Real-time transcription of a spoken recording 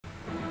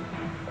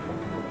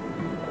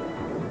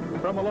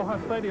From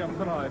Aloha Stadium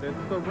tonight, it's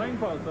the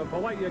Rainbows of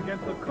Hawaii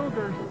against the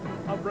Cougars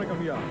of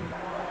Brigham Young.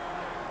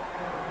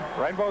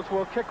 Rainbows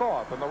will kick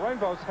off, and the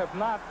Rainbows have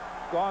not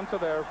gone to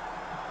their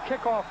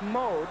kickoff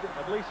mode,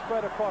 at least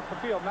spread across the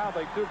field. Now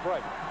they do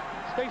break.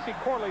 Stacy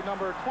Corley,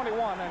 number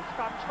 21, and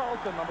Scott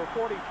Charlton, number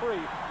 43,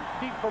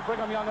 deep for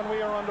Brigham Young, and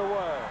we are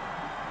underway.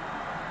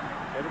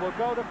 It will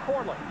go to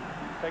Corley.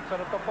 Takes it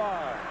at the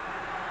 5.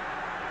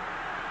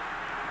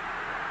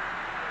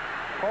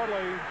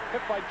 Corley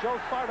hit by Joe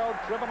Sardo,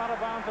 driven out of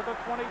bounds at the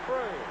 23.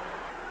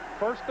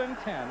 First and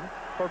 10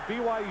 for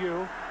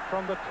BYU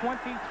from the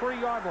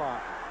 23-yard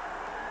line.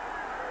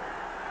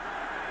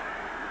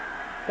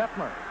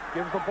 Detmer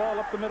gives the ball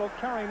up the middle.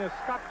 Carrying is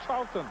Scott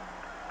Charlton,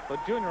 the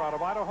junior out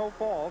of Idaho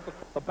Falls.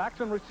 The backs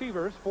and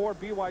receivers for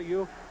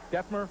BYU,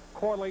 Detmer,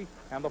 Corley,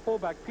 and the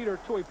fullback Peter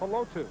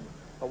Tuipulotu.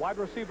 The wide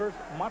receivers,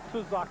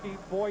 Matsuzaki,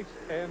 Boyce,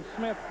 and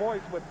Smith. Boyce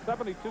with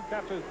 72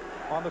 catches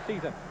on the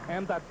season.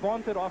 And that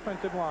vaunted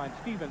offensive line,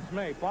 Stevens,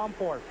 May,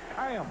 Bomforce,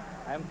 Kayam,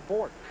 and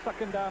Fort.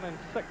 Second down and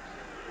 6.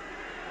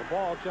 The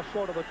ball just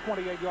short of the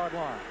 28-yard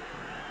line.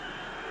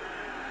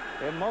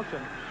 In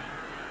motion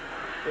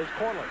is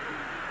Corley.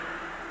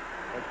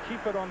 And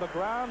keep it on the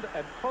ground,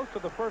 and close to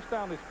the first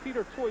down is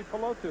Peter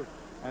Tuipulotu.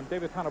 And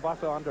David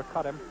Tanabasa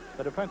undercut him.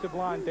 The defensive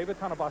line, David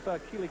Tanabasa,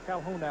 Keely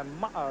Calhoun, and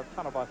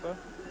Tanabasa.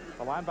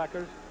 The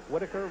linebackers,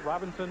 Whitaker,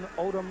 Robinson,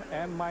 Odom,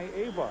 and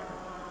Maeva.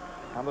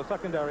 On the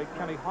secondary,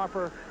 Kenny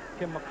Harper,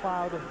 Kim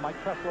McLeod, Mike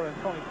Tressler, and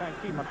Tony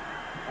Pankey.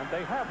 And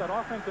they have that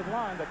offensive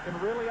line that can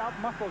really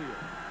outmuscle you.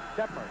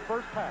 Detmer,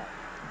 first pass.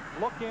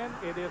 Look in.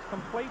 It is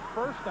complete,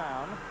 first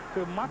down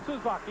to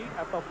Matsuzaki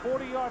at the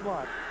 40-yard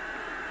line.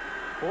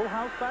 Full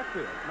house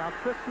backfield. Now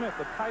Chris Smith,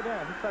 the tight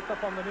end, sets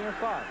up on the near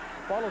side.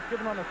 Ball is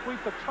given on a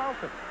sweep to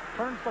Charlton.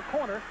 Turns the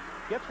corner.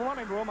 Gets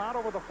running room out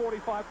over the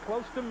 45,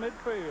 close to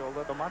midfield.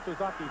 The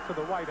Matsuzaki to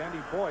the right. Andy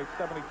Boyd,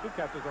 72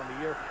 catches on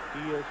the year.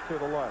 He is to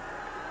the left.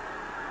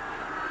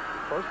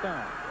 First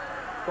down.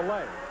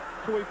 Delay.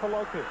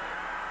 Tuipulotu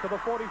to the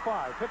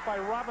 45. Hit by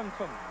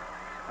Robinson.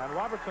 And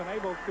Robertson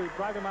able to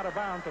drive him out of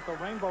bounds at the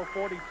Rainbow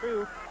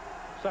 42.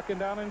 Second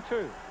down and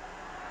 2.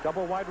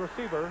 Double wide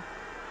receiver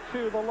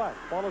to the left.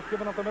 Ball is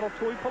given up the middle.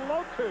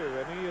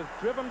 Tuipulotu, and he is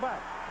driven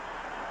back.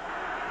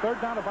 Third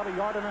down, about a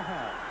yard and a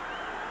half.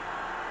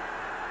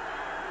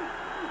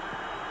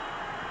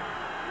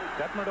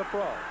 Detmer to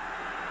throw.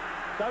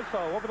 Does so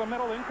over the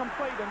middle,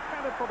 incomplete,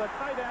 intended for the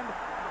tight end,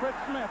 Chris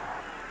Smith.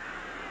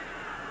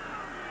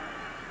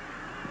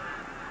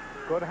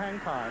 Good hang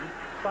time.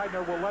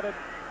 Seidner will let it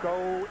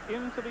go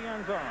into the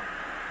end zone.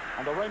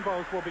 And the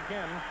Rainbows will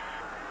begin.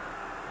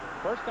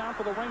 First down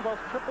for the Rainbows,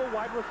 triple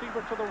wide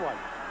receiver to the right.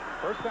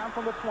 First down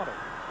from the 20.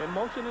 In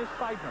motion is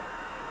Seidner.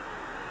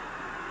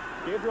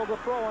 Gabriel to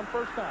throw on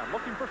first down.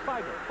 Looking for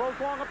Seidner. Throws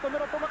long up the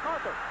middle for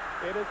MacArthur.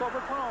 It is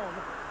overthrown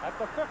at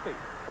the 50.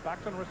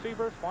 Backs and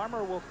receivers.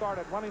 Farmer will start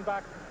at running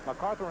back.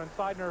 MacArthur and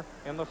Seidner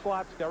in the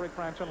slots. Derek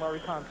French and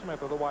Larry Conn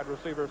Smith are the wide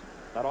receivers.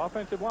 That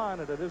offensive line,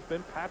 and it has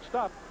been patched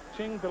up.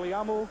 Ching,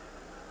 Biliamu,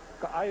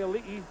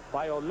 Ka'aiali'i,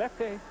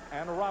 Violete,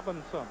 and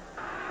Robinson.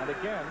 And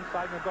again,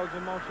 Seidner goes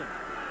in motion.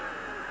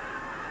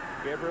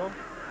 Gabriel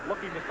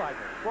looking to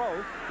Seidner.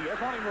 Throws. He has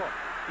running room.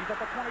 He's at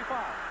the 25.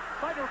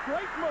 Seidner,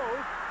 great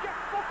move.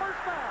 Gets the first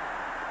down.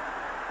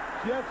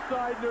 Jeff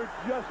Seidner,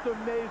 just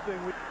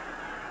amazing.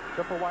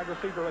 Triple wide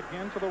receiver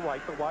again to the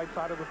right, the wide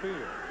side of the field.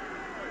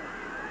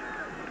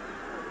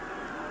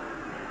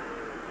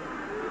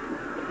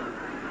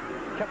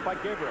 Kept by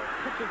Gabriel.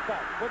 Pitches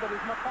back. With it is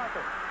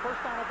MacArthur.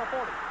 First down at the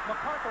 40.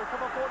 MacArthur to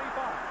the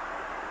 45.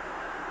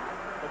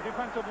 The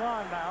defensive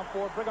line now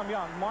for Brigham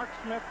Young. Mark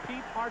Smith,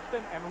 Pete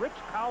Harston, and Rich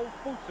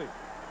Kaufusi.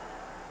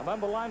 And then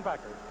the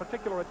linebackers.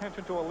 Particular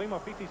attention to Alima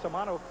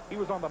Fiti-Samano. He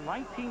was on the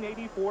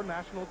 1984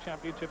 National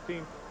Championship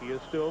team. He is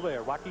still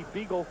there. Rocky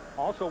Beagle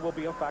also will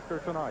be a factor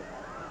tonight.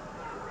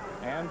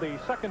 And the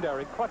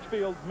secondary,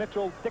 Crutchfield,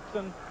 Mitchell,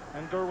 Dixon,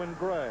 and Derwin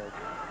Gregg.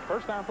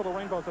 First down for the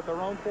Rainbows at their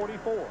own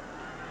 44.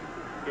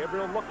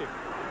 Gabriel looking.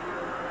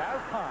 Has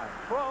time.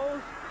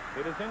 Throws.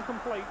 It is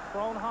incomplete.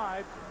 Thrown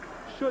high.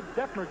 Should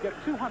Detmer get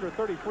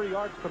 233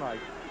 yards tonight,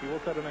 he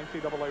will set an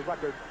NCAA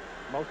record.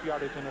 Most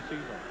yardage in a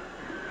season.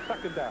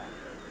 Second down.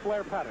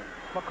 Flare pattern.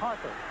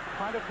 MacArthur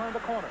trying to turn the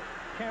corner.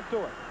 Can't do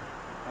it.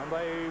 And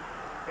they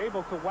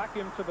able to whack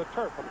him to the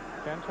turf.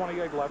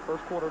 10:28 left.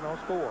 First quarter, no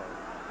score.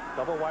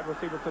 Double wide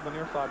receiver to the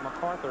near side,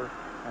 MacArthur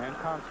and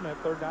Conn Smith,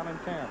 third down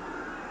and 10.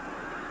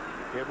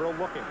 Gabriel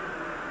looking.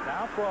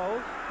 Now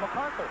throws.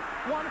 MacArthur.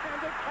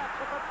 One-handed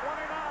catch at the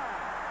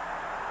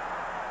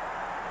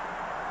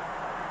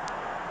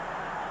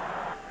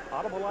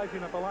 29.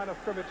 Audibleizing at the line of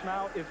scrimmage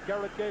now is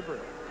Garrett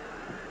Gabriel.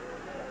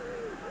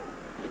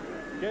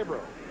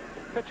 Gabriel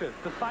pitches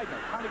to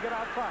Seidner, trying to get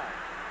outside.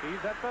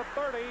 He's at the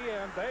 30,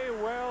 and they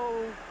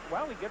will,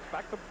 well, he gets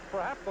back to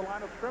perhaps the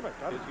line of scrimmage.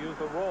 He's used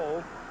the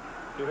roll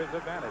to his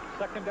advantage.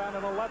 Second down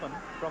and 11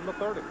 from the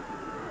 30.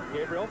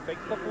 Gabriel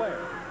fakes the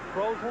flare.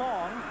 Throws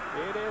long.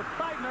 It is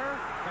Seidner.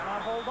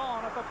 Cannot hold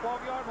on at the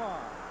 12-yard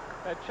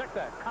line. Check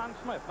that. Conn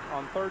Smith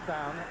on third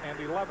down and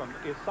 11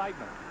 is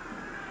Seidner.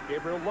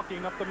 Gabriel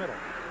looking up the middle.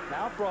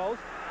 Now throws.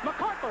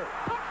 MacArthur,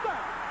 touchdown!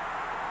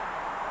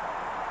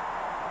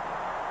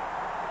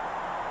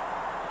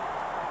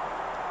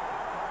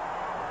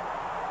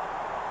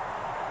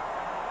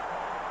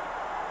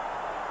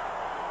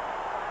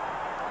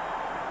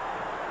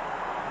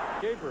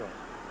 Gabriel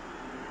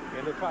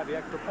in to try the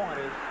extra point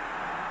is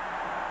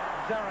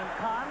Zarin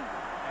Khan,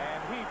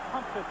 and he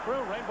pumps it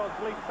through. Rainbows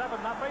lead 7-0.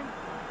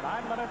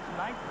 9 minutes,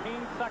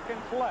 19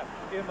 seconds left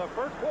in the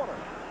first quarter.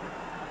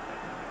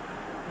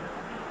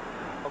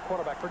 The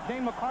quarterback for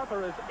Jane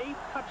MacArthur is 8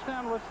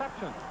 touchdown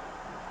receptions.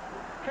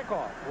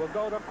 Kickoff will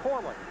go to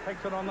Corley.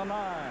 Takes it on the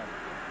 9.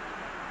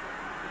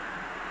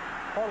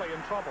 Corley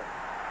in trouble.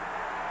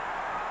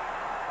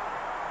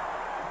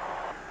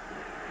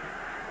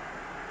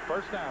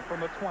 First down from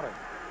the 20.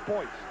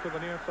 Boyce to the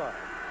near side.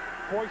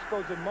 Boyce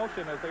goes in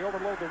motion as they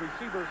overload the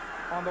receivers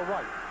on the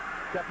right.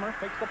 Detmer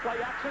takes the play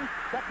action.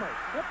 Detmer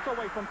slips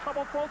away from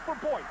trouble, throws for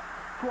Boyce.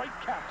 Great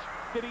catch.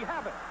 Did he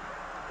have it?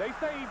 They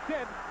say he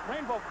did.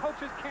 Rainbow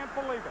coaches can't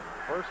believe it.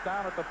 First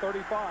down at the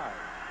 35.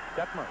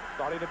 Detmer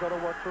starting to go to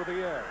work through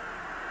the air.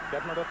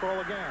 Detmer to throw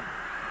again.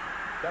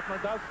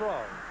 Detmer does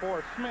throw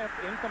for Smith.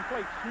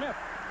 Incomplete. Smith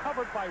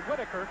covered by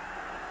Whitaker.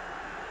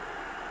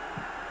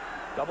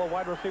 Double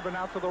wide receiver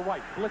now to the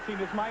right. Blitzing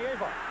is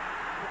Maeva.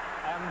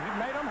 And he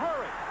made him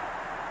hurry.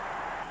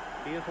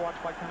 He is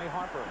watched by Kenny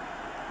Harper.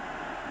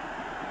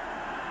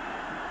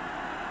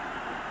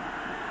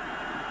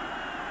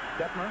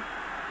 Detmer,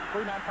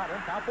 3-man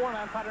pattern, now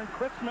 4-man pattern.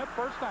 Chris Smith,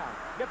 first down.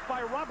 Gets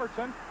by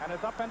Robertson and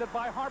is upended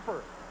by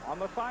Harper on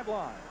the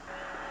sideline.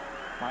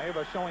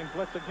 Maeva showing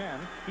blitz again.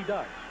 He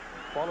does.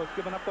 Ball is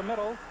given up the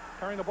middle.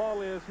 Carrying the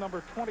ball is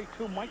number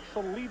 22, Mike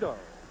Solido.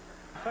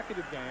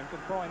 Consecutive games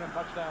and throwing a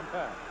touchdown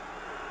pass.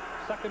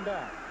 Second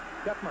down.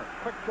 Detmer,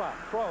 quick drop,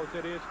 throws.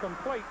 It is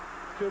complete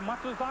to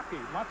Matsuzaki.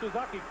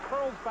 Matsuzaki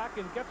curls back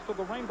and gets to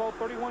the Rainbow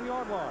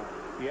 31-yard line.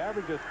 He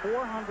averages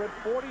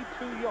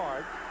 442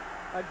 yards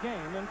a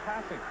game in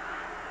passing.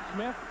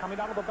 Smith coming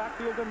out of the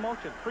backfield in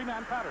motion.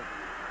 3-man pattern.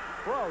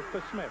 Throws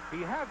to Smith.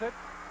 He has it,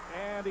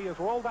 and he is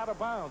rolled out of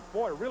bounds.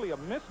 Boy, really a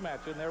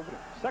mismatch in there.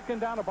 Second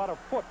down, about a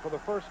foot for the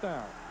first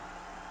down.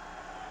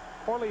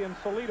 Corley and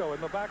Solido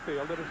in the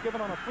backfield. It is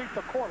given on a sweep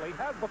to Corley.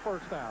 Has the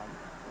first down.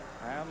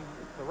 And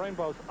the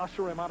Rainbows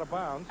usher him out of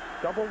bounds.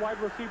 Double wide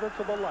receiver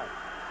to the left.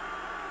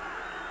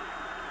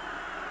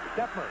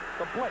 Detmer,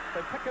 the blitz.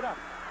 They pick it up.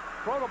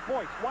 Throw to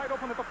Boyce. Wide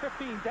open at the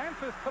 15.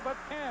 Dances to the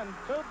 10.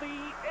 To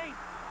the 8.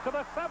 To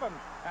the 7.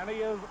 And he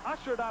is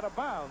ushered out of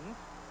bounds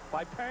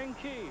by Pang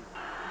Key.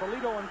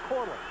 Solido and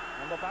Corley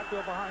in the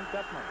backfield behind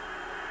Detmer.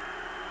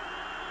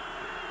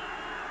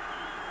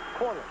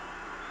 Corley.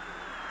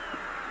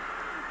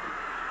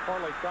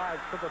 Corley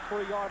dives to the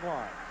 3-yard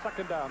line.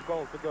 Second down,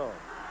 goal to go.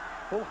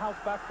 Full house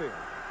backfield.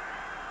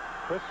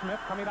 Chris Smith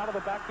coming out of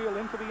the backfield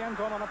into the end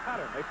zone on a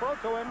pattern. They throw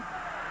to him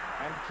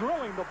and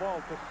drilling the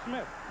ball to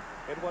Smith.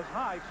 It was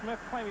high. Smith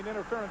claiming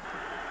interference.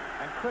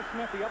 And Chris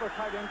Smith, the other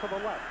tight end to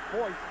the left.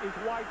 Boyce is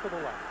wide to the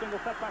left. Single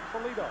setback,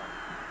 Solido.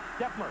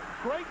 Detmer,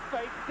 great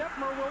fake.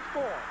 Detmer will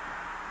score.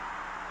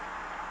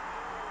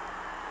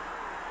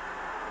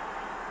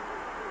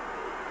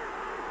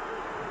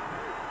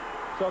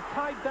 So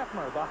Ty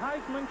Detmer, the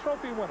Heisman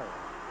Trophy winner.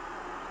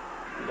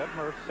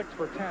 Detmer 6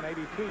 for 10,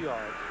 82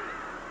 yards.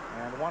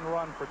 And 1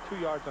 run for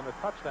 2 yards and a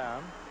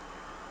touchdown.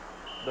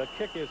 The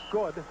kick is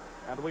good.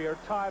 And we are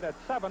tied at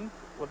 7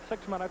 with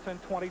 6 minutes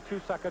and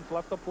 22 seconds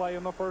left to play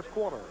in the first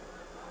quarter.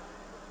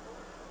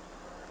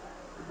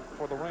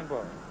 For the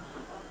Rainbows.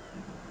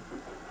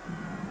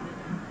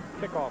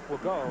 Kickoff will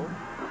go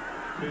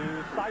to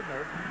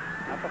Seidner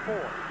at the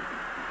 4.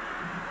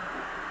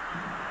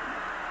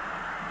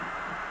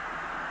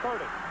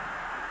 30.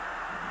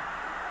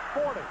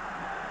 40.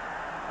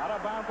 Out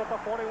of bounds at the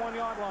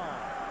 41-yard line.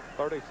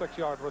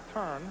 36-yard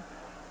return.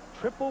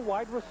 Triple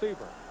wide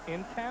receiver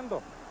in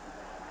tandem.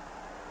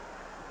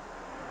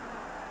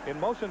 In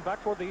motion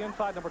back toward the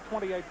inside, number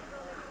 28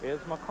 is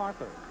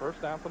MacArthur.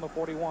 First down from the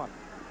 41.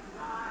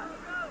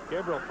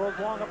 Gabriel throws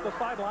long up the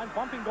sideline.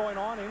 Bumping going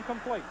on,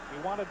 incomplete.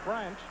 He wanted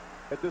Branch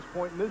at this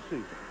point in this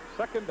season.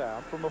 Second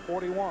down from the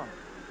 41.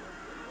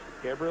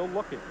 Gabriel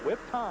looking with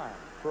time.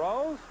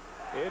 Throws.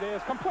 It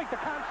is complete to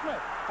Con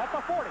Smith at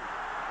the 40.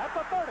 At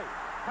the 30.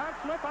 Con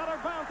Smith out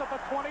of bounds at the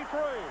 23.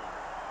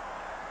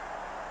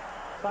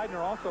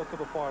 Seidner also to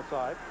the far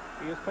side.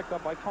 He is picked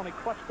up by Tony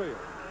Crutchfield.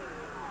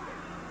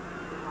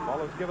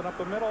 Ball is given up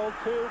the middle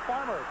to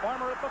Farmer.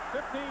 Farmer at the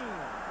 15.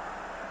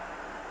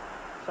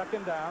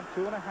 Second down,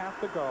 2.5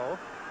 to go.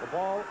 The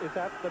ball is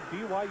at the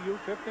BYU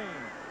 15.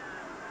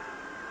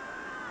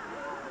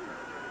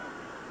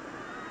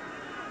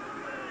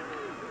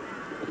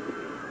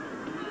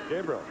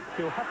 Gabriel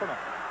to Heffernan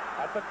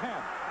at the 10.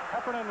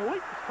 Heffernan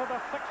leaps to the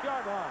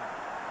 6-yard line.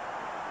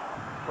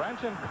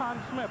 Branch and Con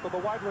Smith are the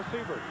wide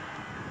receivers.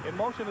 In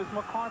motion is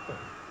MacArthur.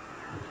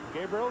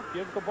 Gabriel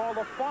gives the ball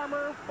to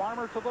Farmer.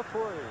 Farmer to the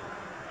 3.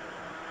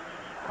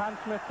 Con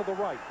Smith to the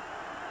right.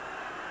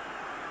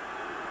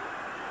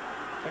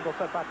 Single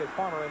setback is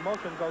Farmer. In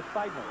motion goes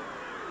Seidner.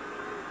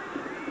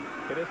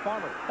 It is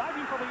Farmer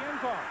diving for the end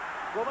zone.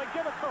 Will they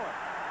give it to him?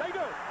 They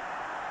do.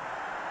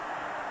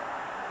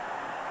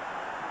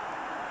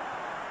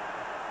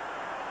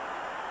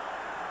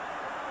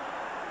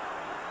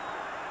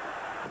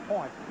 that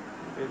point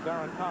is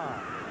Aaron Kahn.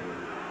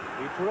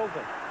 He drills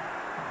it.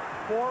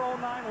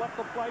 4:09 left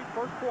to play,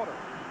 first quarter.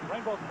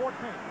 Rainbows 14,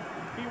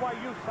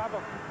 BYU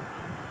 7.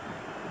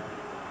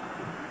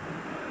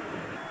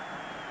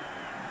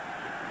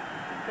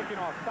 Kicking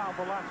off Sal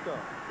Velasco.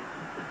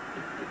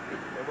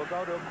 It will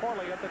go to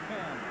Corley at the 10.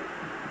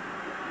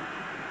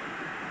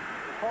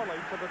 Corley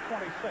to the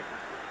 26.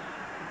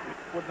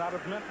 Would not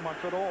have meant much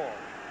at all,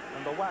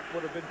 and the whack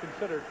would have been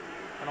considered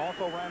and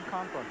also ran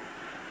conference.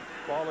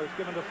 Ball is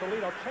given to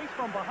Salido. Chase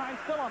from behind,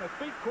 still on his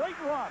feet. Great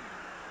run.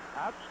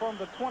 That's from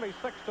the 26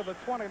 to the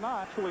 29.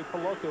 Tui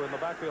Pelotu in the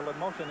backfield in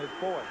motion is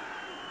Boyd.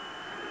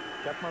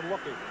 Detmer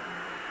looking.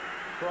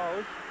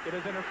 Throws. It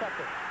is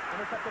intercepted.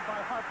 Intercepted by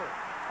Harper.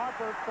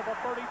 Harper to the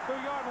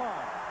 32-yard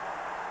line.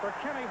 For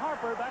Kenny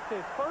Harper, that's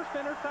his first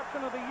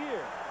interception of the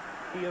year.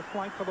 He is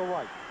flanked to the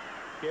right.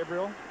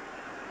 Gabriel.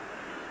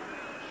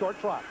 Short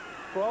trot.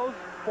 Throws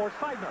for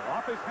Seidner.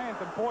 Off his hands,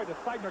 and boy, does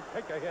Seidner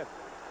take a hit.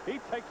 He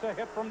takes a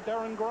hit from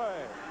Darren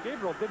Gray.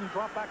 Gabriel didn't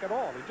drop back at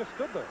all. He just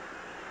stood there.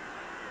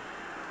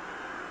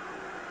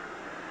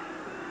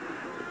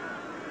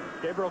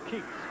 Gabriel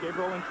keeps.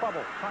 Gabriel in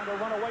trouble. Trying to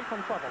run away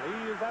from trouble.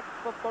 He is at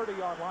the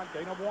 30-yard line.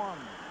 Gain of 1.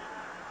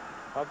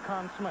 Of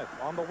Con Smith.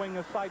 On the wing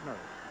is Seidner.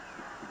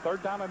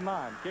 Third down and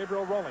 9.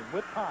 Gabriel rolling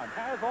with time.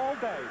 Has all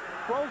day.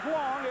 Throws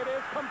long. It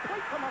is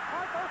complete to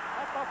MacArthur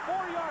at the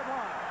 4-yard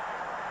line.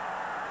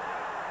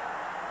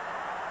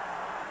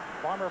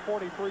 Farmer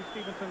 43,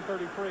 Stevenson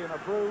 33, and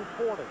Abreu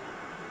 40.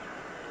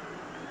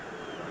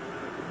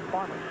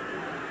 Farmer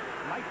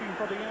knifing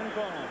for the end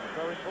zone.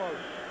 Very close.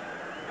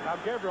 Now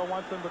Gabriel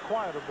wants him to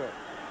quiet a bit.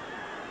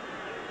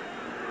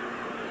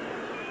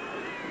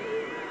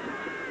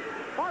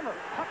 Farmer,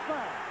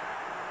 touchdown.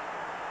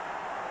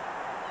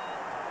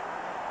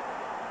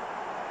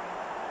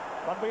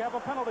 But we have a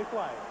penalty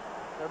flag.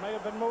 There may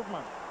have been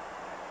movement.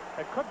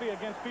 It could be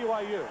against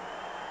BYU.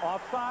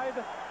 Offside,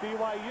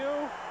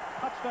 BYU,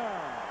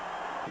 touchdown.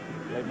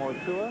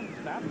 Lamore Tua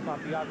snaps.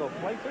 Santiago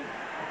places.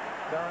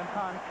 Darren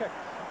Kahn kicks.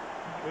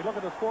 We look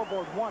at the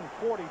scoreboard.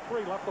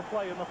 1:43 left to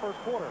play in the first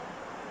quarter.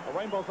 The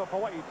Rainbows of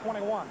Hawaii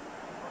 21.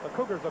 The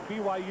Cougars of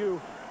BYU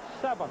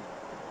 7.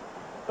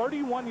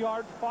 31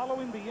 yards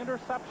following the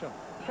interception.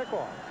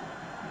 Kickoff.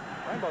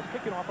 Rainbows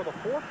kicking off for the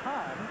 4th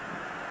time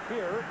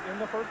here in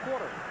the first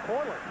quarter.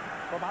 Corley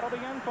from out of the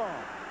end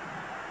zone.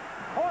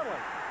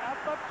 Corley at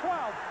the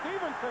 12.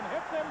 Stevenson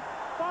hits him.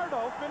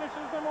 Sardo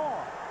finishes him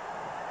off.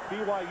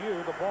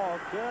 BYU, the ball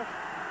just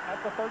at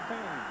the 13.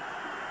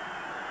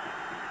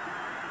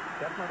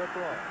 Detmer to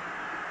throw.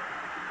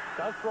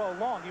 Does throw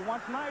long. He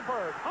wants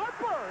Nyberg.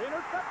 Harper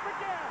intercepts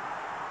again.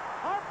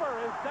 Harper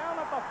is down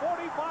at the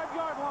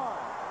 45-yard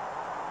line.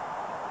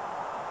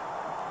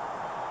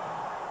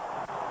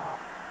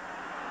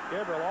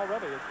 Gabriel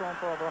already has thrown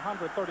for over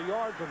 130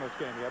 yards in this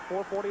game. He had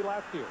 440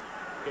 last year.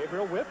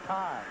 Gabriel with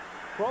time.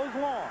 Throws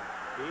long.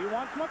 He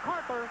wants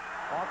MacArthur.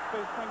 Off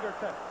his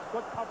fingertips.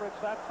 Good coverage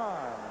that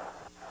time.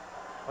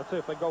 Let's see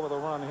if they go with a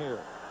run here.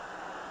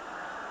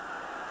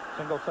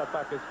 Single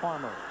setback is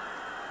Farmer.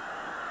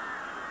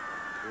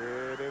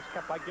 It is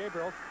kept by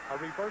Gabriel. A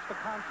reverse to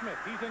Con Smith.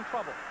 He's in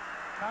trouble.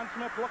 Con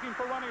Smith looking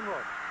for running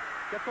room.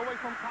 Gets away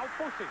from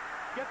Kaufusi.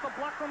 Gets a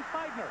block from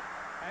Seidner.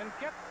 And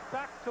gets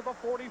back to the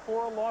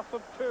 44, a loss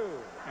of 2.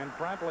 And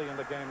Brantley in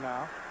the game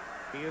now.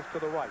 He is to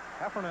the right.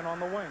 Heffernan on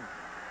the wing.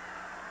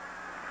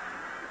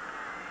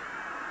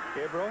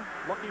 Gabriel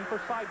looking for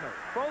Seidner.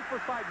 Throws for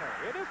Seidner.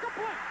 It is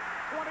complete.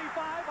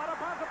 25 out of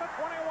bounds at the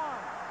 21.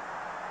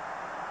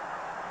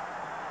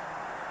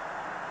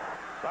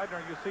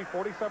 Seidner, you see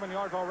 47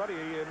 yards already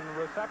in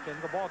reception.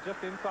 The ball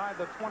just inside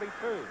the 22.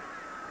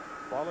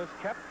 Ball is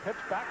kept,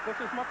 pitched back. This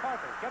is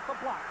MacArthur. Gets a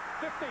block.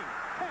 15,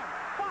 10,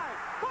 5,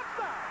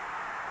 touchdown.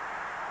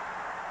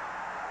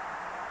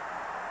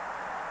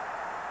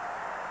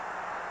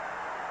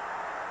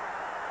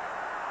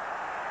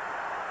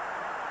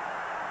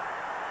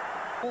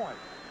 Point.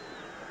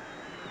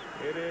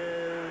 It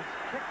is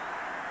kicked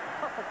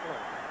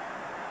perfectly.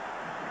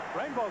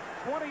 Rainbows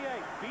 28,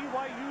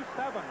 BYU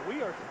 7.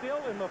 We are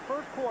still in the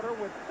first quarter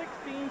with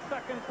 16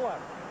 seconds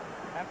left.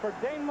 And for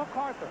Dane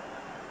MacArthur,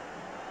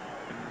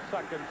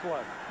 seconds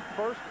left.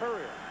 First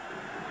period.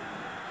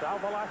 Sal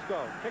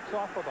Velasco kicks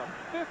off for the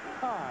 5th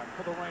time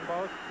for the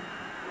Rainbows.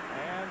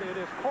 And it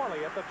is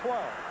Corley at the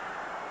 12.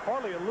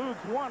 Corley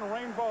eludes one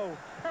Rainbow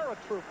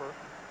paratrooper.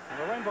 And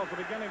the Rainbows are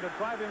beginning to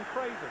drive him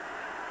crazy.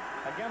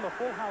 Again, the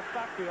full house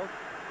backfield.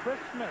 Chris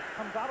Smith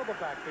comes out of the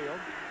backfield.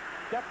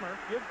 Detmer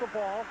gives the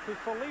ball to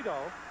Salido,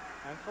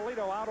 and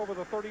Salido out over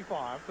the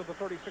 35 to the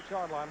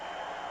 36-yard line.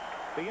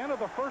 The end of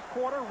the first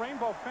quarter,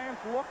 Rainbow fans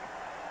look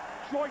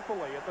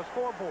joyfully at the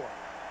scoreboard.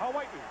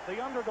 Hawaii,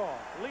 the underdog,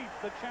 leads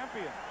the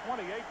champion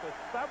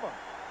 28-7.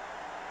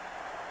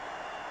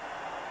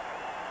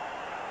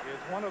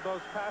 Is one of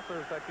those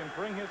passers that can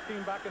bring his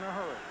team back in a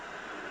hurry.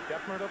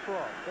 Detmer to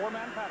throw.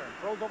 4-man pattern.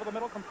 Throws over the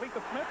middle, complete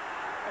to Smith.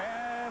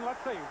 And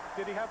let's see,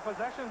 did he have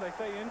possession? They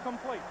say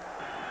incomplete.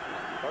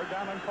 Third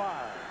down and 5.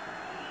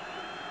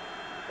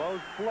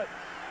 Bows blitz.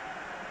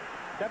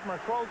 Detmer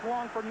throws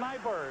long for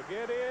Nyberg.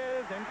 It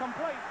is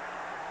incomplete.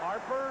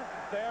 Harper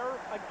there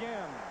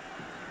again.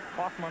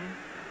 Kaufman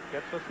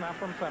gets the snap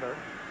from center,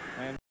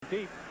 and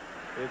deep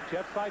is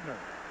Jeff Seidner.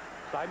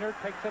 Seidner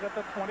takes it at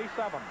the 27.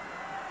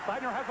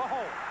 Seidner has a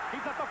hole.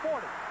 He's at the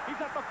 40. He's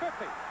at the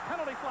 50.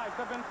 Penalty flags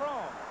have been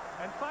thrown.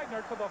 And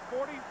Seidner to the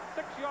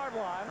 46-yard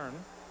line.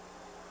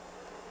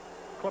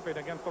 Clipping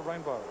against the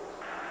Rainbows.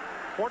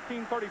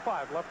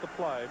 14:35 left to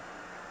play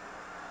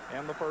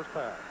in the first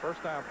half.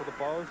 First down for the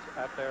Bows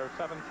at their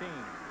 17.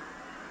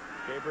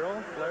 Gabriel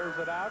flares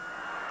it out.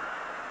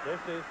 This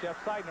is Jeff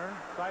Seidner.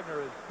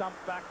 Seidner is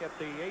dumped back at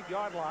the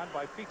 8-yard line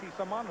by Fifi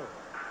Samanu.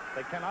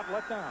 They cannot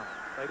let down.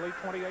 They lead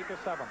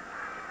 28-7.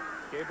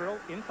 Gabriel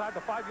inside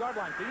the 5-yard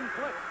line. Being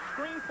blitz.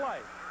 Screen play.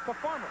 The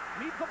Farmer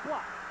needs a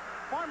block.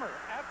 Farmer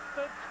at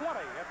the 20,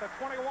 at the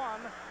 21,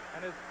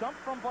 and is dumped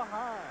from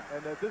behind.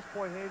 And at this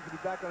point, Haynes will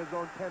be back on his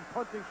own 10,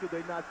 punting should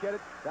they not get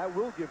it. That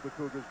will give the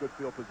Cougars good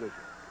field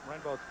position.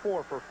 Rainbows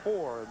 4 for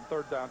 4 in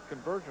third down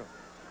conversion.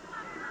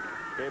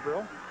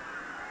 Gabriel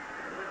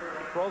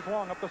throws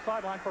long up the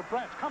sideline for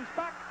Branch. Comes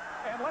back,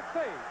 and let's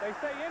see. They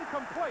say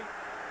incomplete.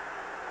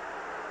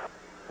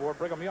 For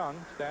Brigham Young,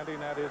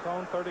 standing at his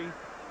own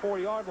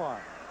 34-yard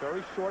line.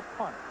 Very short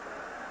punt.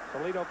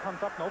 Toledo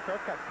comes up, no fair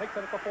catch. Takes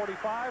it at the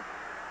 45,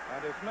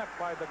 and is met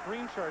by the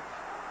green shirts.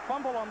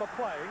 Fumble on the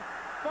play.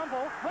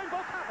 Fumble.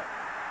 Rainbows have it.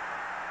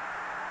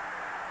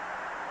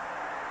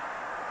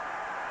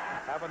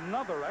 Have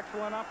another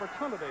excellent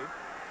opportunity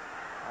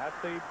at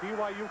the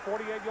BYU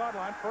 48-yard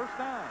line. First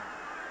down.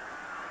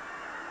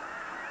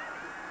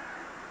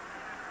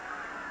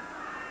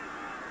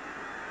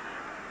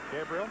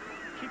 Gabriel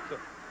keeps it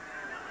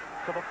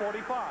to the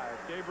 45.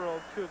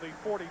 Gabriel to the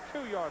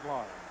 42-yard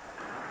line.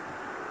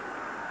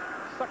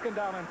 Second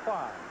down and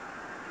 5.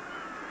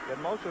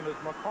 In motion is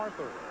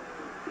MacArthur.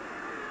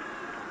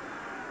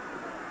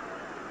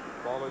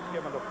 Ball is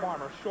given to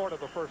Farmer short of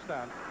the first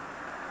down.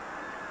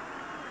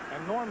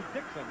 And Norm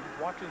Dixon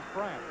watches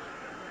Branch.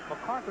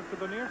 MacArthur to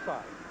the near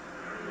side.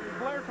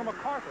 Flare to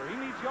MacArthur. He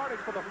needs yardage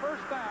for the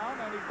first down,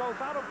 and he goes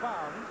out of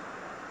bounds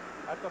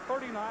at the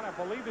 39, I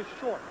believe, is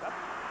short.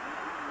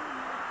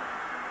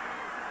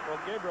 Well,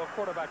 Gabriel,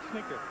 quarterback,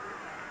 sneak it.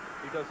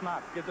 He does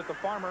not. Gives it to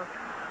Farmer.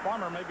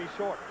 Farmer may be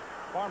short.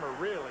 Farmer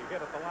really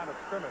hit at the line of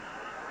scrimmage.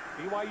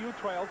 BYU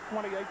trails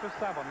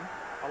 28-7.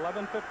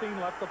 11:15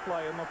 left to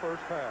play in the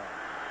first half.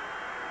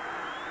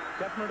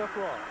 Detmer to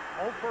throw.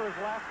 0 for his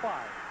last 5.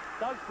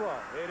 Does throw.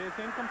 It is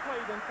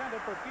incomplete, intended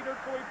for Peter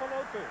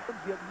Tuipulotu.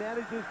 Yet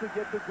manages to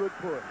get the good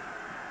push.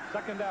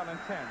 Second down and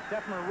 10.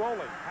 Detmer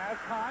rolling. Has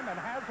time and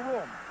has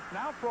room.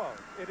 Now throws.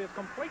 It is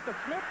complete to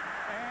Smith,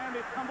 and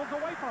it tumbles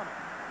away from him.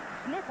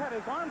 Smith had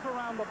his arms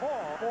around the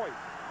ball.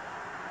 Boyce.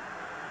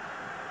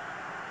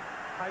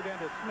 Tight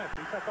end is Smith.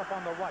 He sets up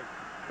on the right.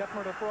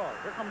 Detmer to throw.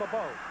 Here come the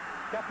Bows.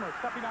 Detmer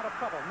stepping out of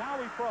trouble.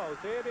 Now he throws.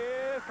 It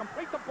is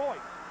complete to Boyce.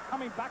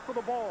 Coming back to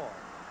the ball.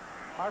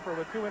 Harper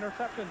with 2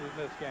 interceptions in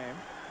this game.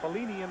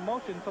 Bellini in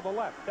motion to the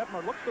left.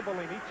 Detmer looks to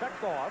Bellini.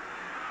 Checks off.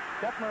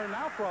 Detmer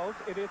now throws.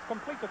 It is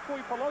complete to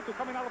Tuipulotu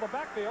coming out of the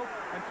backfield.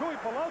 And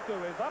Tuipulotu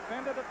is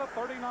upended at the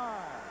 39.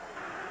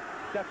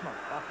 Detmer,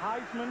 a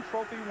Heisman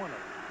Trophy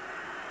winner.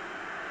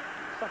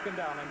 Second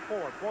down and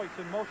 4. Boyce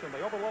in motion.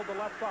 They overload the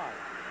left side.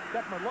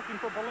 Detmer looking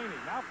for Bellini.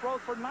 Now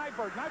throws for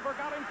Nyberg. Nyberg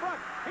out in front.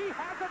 He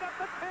has it at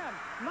the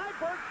 10.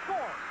 Nyberg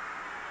scores.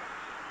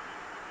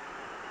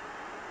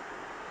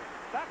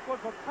 That was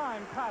a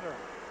time pattern.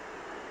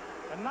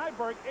 And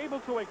Nyberg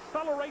able to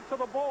accelerate to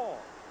the ball.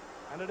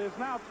 And it is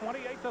now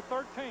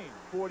 28-13.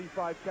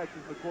 45 catches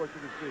in the course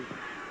of the season.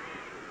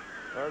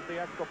 There's the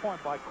extra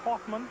point by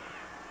Kaufman.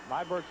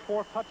 Nyberg's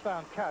 4th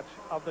touchdown catch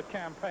of the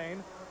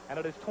campaign. And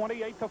it is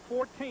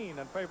 28-14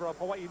 in favor of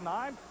Hawaii.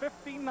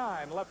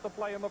 9:59 left to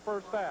play in the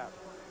first half.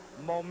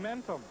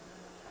 Momentum.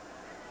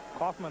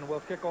 Kaufman will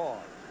kick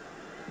off.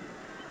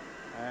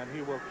 And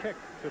he will kick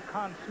to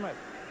Con Smith.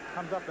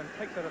 Comes up and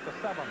takes it at the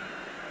 7.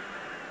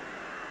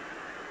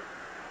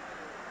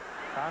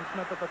 Con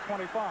Smith at the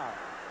 25.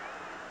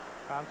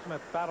 Con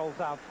Smith battles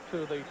out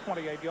to the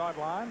 28-yard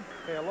line.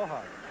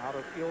 Kealoha out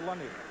of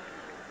Iolani.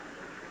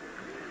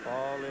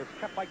 Ball is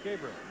kept by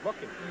Gabriel.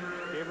 Looking.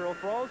 Gabriel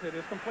throws. It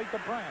is complete to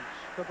Branch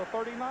to the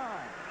 39.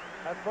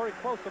 That's very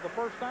close to the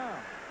first down.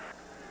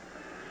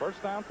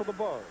 First down for the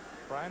Bows.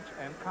 Branch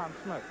and Con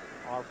Smith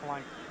are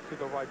flanked to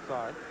the right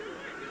side.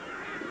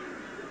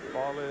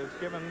 Ball is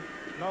given.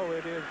 No,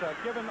 it is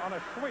given on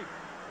a sweep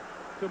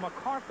to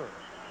MacArthur.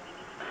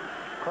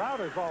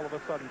 Crowd is all of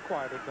a sudden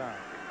quieted down.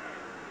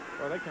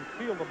 Well, they can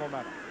feel the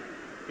momentum.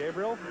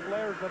 Gabriel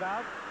flares it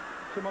out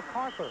to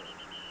MacArthur.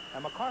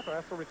 And MacArthur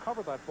has to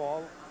recover that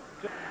ball.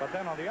 But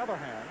then on the other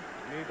hand,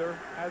 neither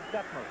has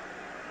Detmer.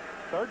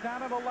 Third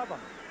down and 11.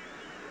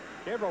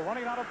 Gabriel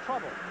running out of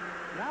trouble.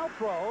 Now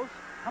throws.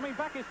 Coming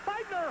back is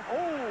Seidner.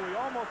 Oh, he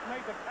almost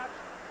made the catch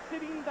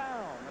sitting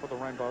down. For the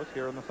Rainbows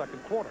here in the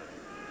second quarter.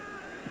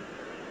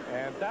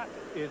 And that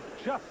is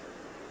just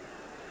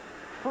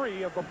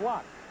free of the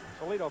block.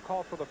 Toledo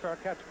calls for the fair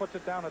catch, puts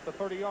it down at the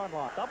 30-yard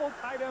line. Double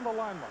tight end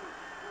alignment.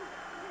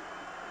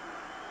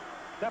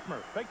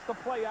 Detmer fakes the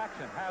play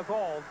action, has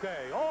all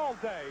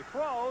day,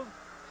 throws,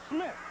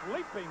 Smith,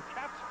 leaping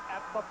catch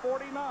at the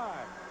 49.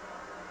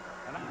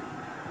 And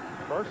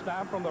first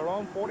down from their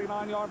own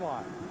 49-yard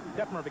line.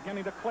 Detmer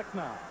beginning to click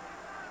now.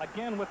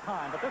 Again with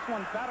time, but this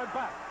one's batted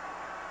back.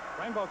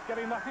 Rainbows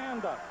getting the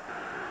hand up.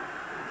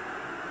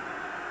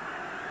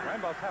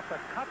 Rainbows have to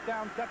cut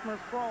down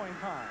Detmer's throwing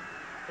time.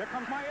 Here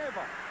comes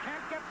Maeva.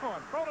 Can't get to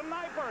him. Throw to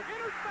Nyberg.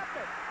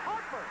 Intercepted.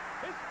 Harper,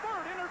 his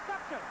third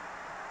interception.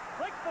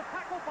 Breaks the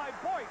tackle by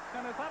Boyce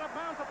and is out of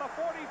bounds at the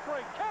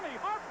 43. Kenny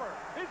Harper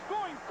is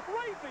going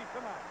crazy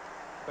tonight.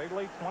 They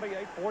lead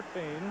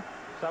 28-14.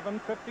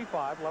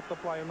 7:55 left to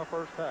play in the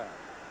first half.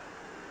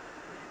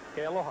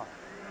 Kealoha.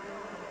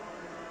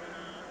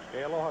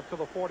 Kealoha to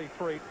the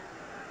 43.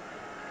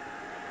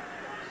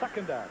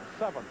 Second down,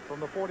 7 from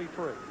the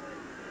 43.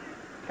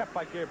 Kept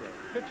by Gabriel.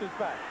 Pitches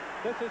back.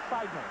 This is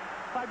Seidner.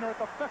 Seidner at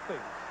the 50.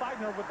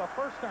 Seidner with the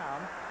first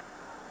down.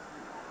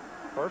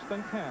 First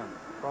and 10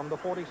 from the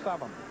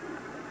 47.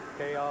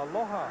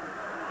 Kealoha.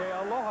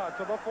 Kealoha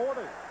to the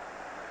 40.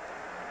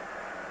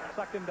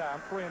 Second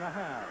down,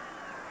 3.5.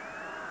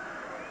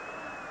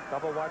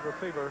 Double wide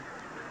receiver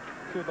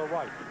to the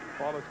right.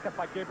 Ball is kept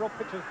by Gabriel.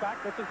 Pitches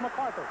back. This is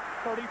MacArthur.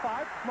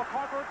 35.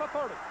 MacArthur at the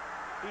 30.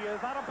 He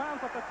is out of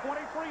bounds at the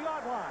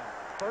 23-yard line.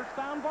 First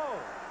down, Bow.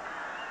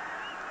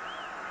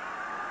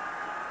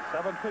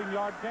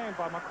 17-yard gain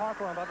by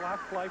MacArthur on that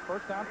last play.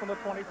 First down from the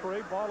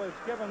 23. Ball is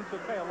given to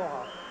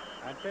Kealoha.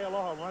 And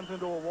Kealoha runs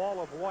into a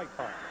wall of white.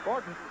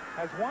 Gordon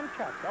has one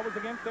catch. That was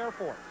against Air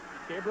Force.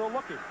 Gabriel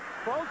looking.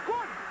 Throws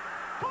Gordon.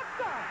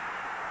 Touchdown!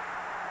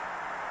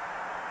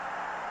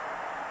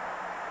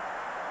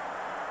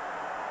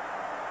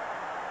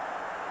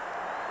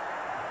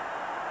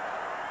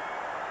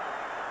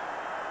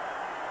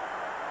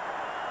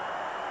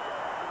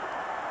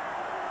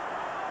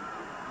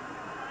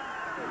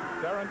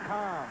 Darren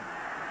Kahn.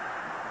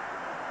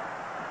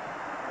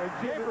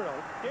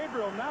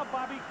 Gabriel, now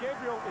Bobby,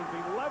 Gabriel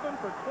is 11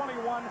 for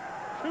 21,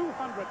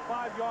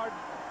 205 yards,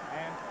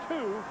 and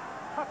 2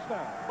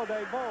 touchdowns for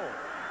Day Bowl.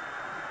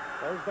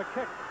 There's the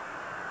kick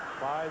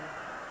by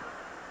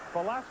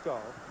Velasco,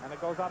 and it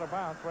goes out of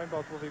bounds.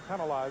 Rainbows will be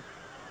penalized.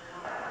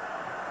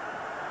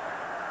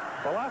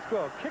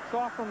 Velasco kicks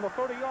off from the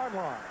 30-yard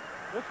line.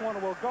 This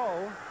one will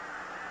go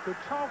to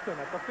Charlton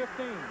at the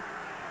 15.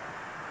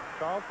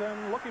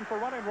 Charlton looking for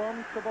running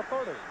room to the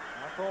 30.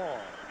 That's all.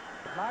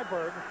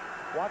 Nyberg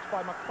watched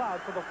by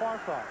McLeod to the far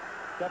side.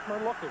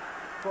 Detmer looking.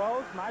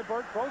 Throws.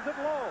 Nyberg throws it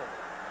low.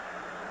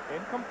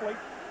 Incomplete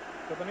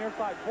to the near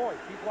side. Boyce.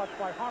 He's watched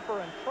by Harper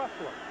and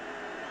Tressler.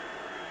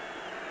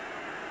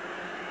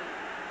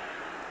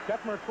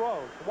 Detmer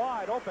throws.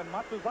 Wide open.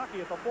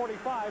 Matsuzaki at the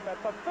 45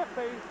 at the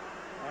 50.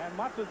 And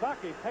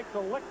Matsuzaki takes a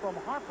lick from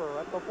Harper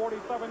at the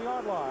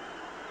 47-yard line.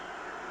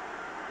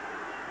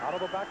 Out of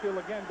the backfield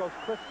again goes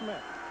Chris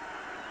Smith.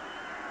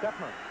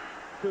 Detmer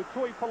to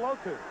Tui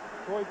Pelotu.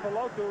 Tui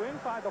Pelotu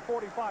inside the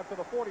 45 to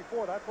the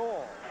 44. That's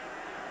all.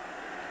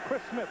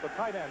 Chris Smith, the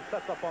tight end,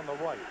 sets up on the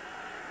right.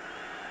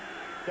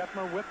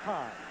 Detmer with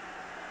time.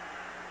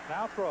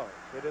 Now throws.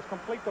 It is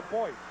complete to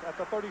Boyce at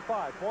the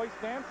 35. Boyce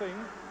dancing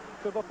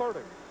to the 30.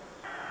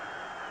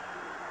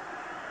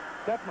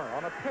 Detmer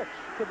on a pitch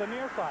to the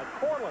near side.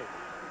 Corley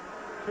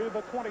to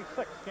the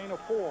 26. Gain of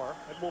 4.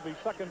 It will be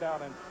second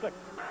down and 6.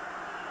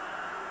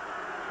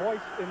 Boyce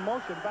in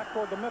motion back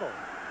toward the middle.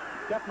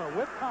 Detmer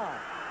with time.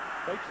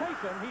 They chase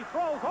him. He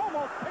throws.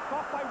 Almost picked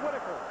off by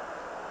Whitaker.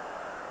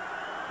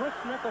 Chris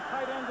Smith, the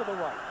tight end to the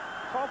right.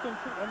 Charlton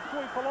and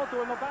Tui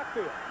Pelotu in the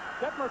backfield.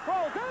 Detmer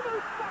throws.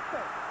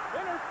 Intercepted.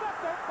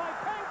 Intercepted by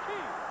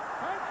Pankey.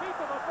 Pankey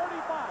to the 35.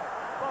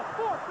 The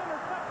 4th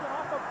interception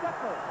off of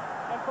Detmer.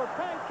 And for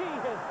Pankey,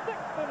 his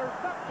 6th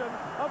interception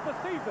of the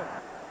season.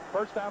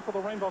 First down for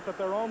the Rainbows at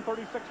their own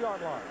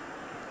 36-yard line.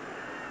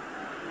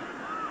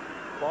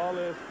 Ball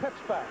is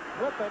pitched back.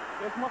 With it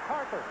is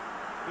MacArthur.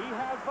 He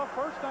has the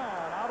first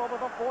down out over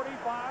the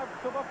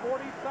 45 to the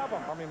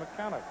 47. Army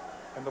Mechanic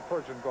in the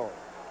Persian goal.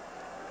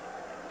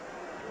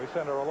 We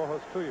send our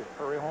alohas to you.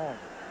 Hurry home.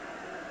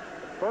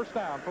 First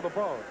down for the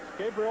Bows.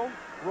 Gabriel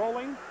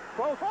rolling.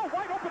 Throws. Oh,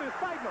 wide open is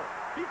Seidner.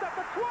 He's at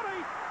the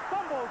 20.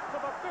 Stumbles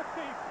to the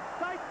 50.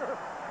 Seidner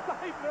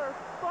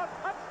for a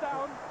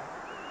touchdown.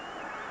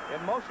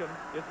 In motion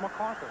is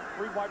MacArthur.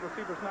 3 wide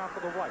receivers now to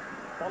the right.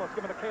 Ball is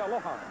given to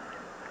Kealoha.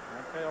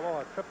 And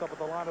Kealoha tripped up at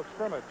the line of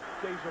scrimmage.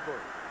 Deja vu.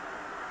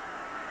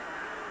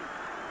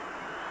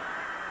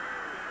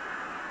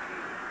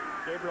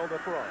 Gabriel to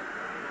throw.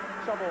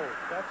 Shovel.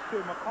 That's to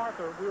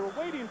MacArthur. We were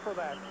waiting for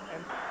that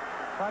and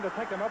trying to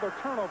take another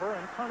turnover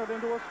and turn it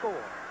into a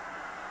score.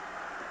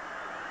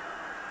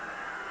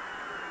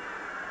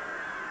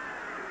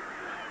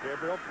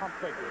 Gabriel pump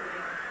fake.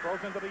 Throws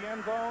into the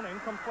end zone.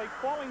 Incomplete.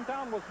 Falling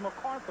down was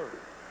MacArthur.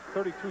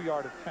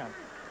 32-yard attempt.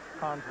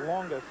 Kahn's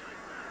longest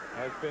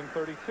has been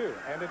 32.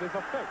 And it is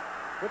a fake.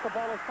 With the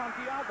ball is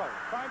Santiago.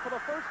 Trying for the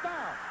first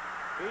down.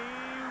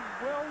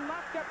 He will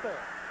not get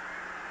there.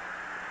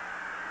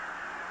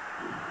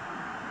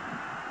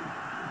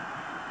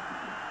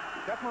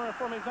 Detmer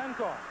from his end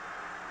zone.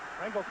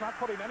 Rangel's not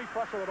putting any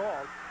pressure at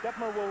all.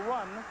 Detmer will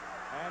run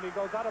And he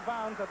goes out of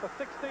bounds at the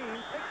 16,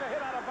 takes a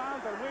hit out of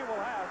bounds, and we will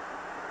have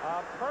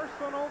a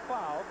personal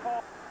foul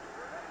call.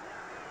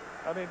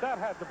 I mean, that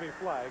had to be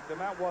flagged, and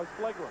that was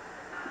flagrant.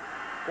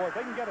 Boy, if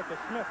they can get it to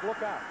Smith,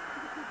 look out.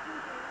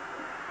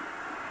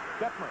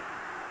 Detmer,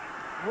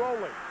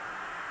 rolling,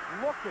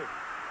 looking.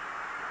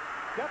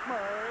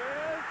 Detmer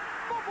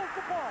fumbles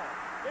the ball.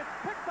 It's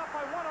picked up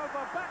by one of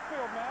the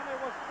backfield men. It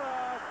was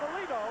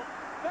Salido.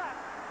 That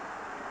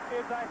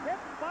is a hit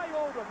by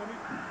Odom. And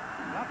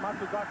not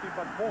Matsuzaki,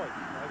 but Boyce.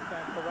 I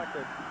stand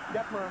corrected.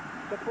 Detmer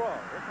to throw.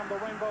 Here comes the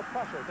rainbow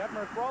pressure.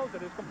 Detmer throws.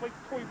 It is complete to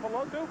Tui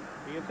Pelotu.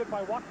 He is hit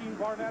by Joaquin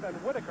Barnett, and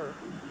Whitaker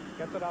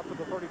gets it out to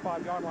the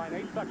 35-yard line.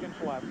 8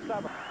 seconds left.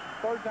 7.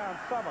 Third down,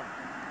 7.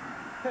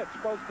 Pitch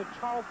goes to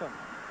Charlton.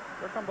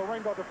 Here come the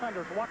rainbow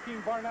defenders.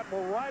 Joaquin Barnett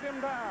will ride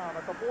him down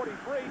at the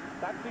 43.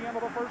 That's the end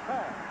of the first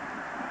half.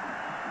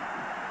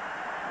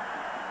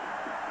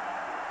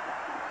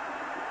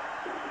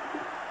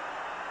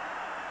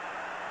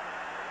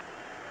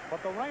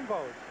 But the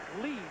Rainbows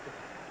lead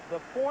the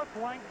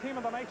 4th-ranked team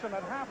in the nation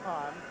at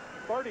halftime,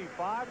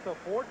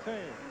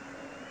 35-14.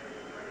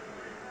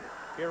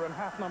 Here in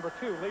half number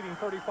 2, leading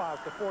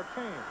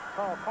 35-14.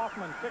 Carl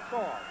Kaufman kicks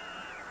off.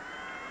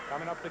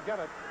 Coming up to get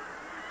it,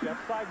 Jeff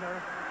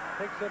Seidner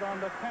takes it on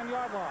the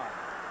 10-yard line.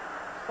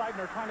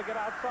 Seidner trying to get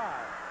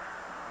outside.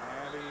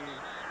 And he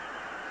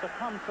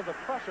succumbs to the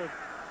pressure.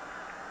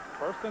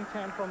 1st and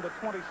 10 from the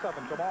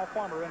 27. Jamal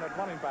Farmer in at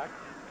running back.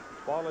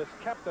 Ball is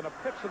kept in a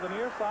pitch to the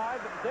near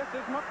side. This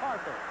is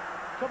MacArthur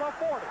to the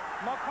 40.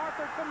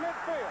 MacArthur to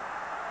midfield.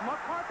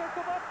 MacArthur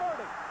to the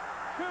 30.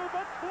 To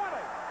the 20.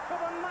 To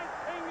the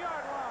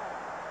 19-yard line.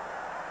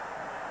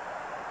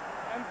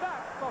 And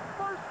that's the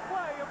first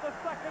play of the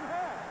second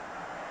half.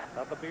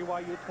 At the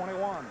BYU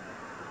 21.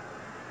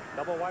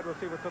 Double wide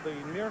receiver to the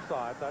near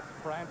side. That's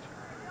Branch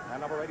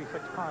and number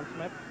 86, Con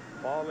Smith.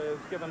 Ball is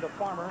given to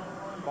Farmer.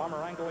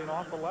 Farmer angling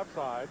off the left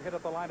side. Hit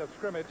at the line of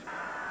scrimmage.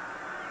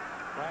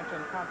 Branch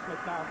and Con Smith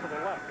down to the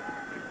left.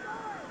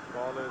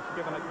 Ball is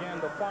given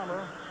again to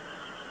Farmer.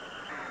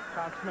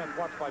 Con Smith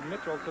watched by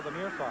Mitchell to the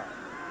near side.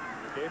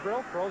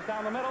 Gabriel throws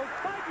down the middle.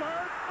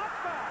 Seidner,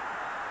 touchdown!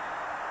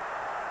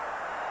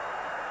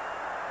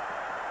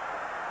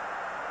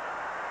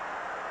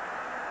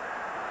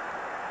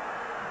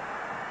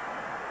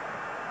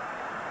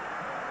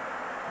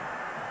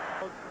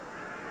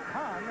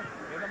 Con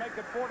in to make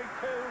it 42,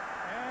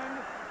 and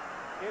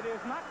it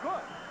is not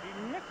good. He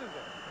misses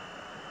it.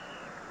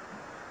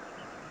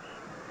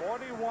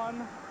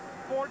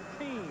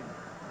 41-14.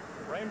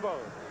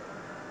 Rainbows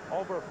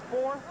over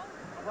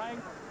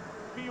 4th-ranked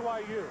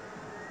BYU.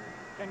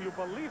 Can you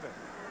believe it?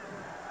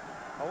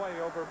 Away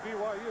over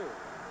BYU.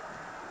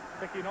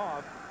 Picking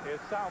off is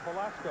Sal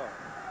Velasco.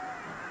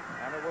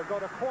 And it will go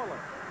to Corley.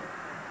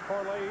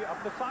 Corley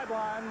up the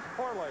sidelines.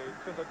 Corley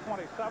to the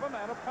 27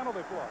 and a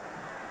penalty flag.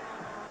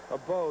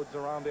 Abodes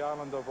around the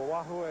island of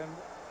Oahu, and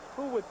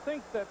who would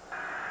think that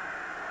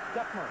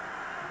Detmer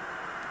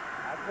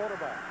at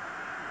quarterback.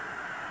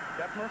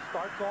 Detmer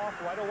starts off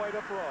right away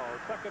to throw.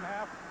 Second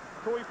half,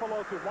 Tui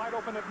Pelotu wide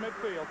open at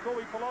midfield.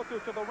 Tui Pelotu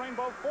to the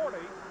Rainbow 40.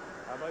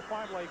 And they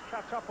finally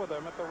catch up with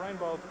him at the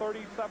Rainbow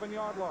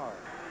 37-yard line.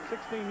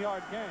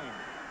 16-yard gain.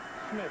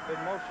 Smith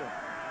in motion.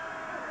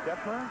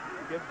 Detmer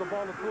gives the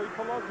ball to Tui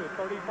Pelotu.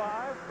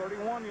 35,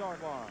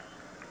 31-yard line.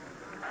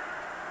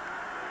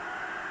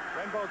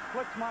 Rainbow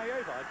splits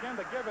Maeva. Again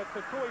to give it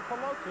to Tui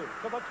Pelotu.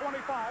 To the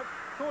 25.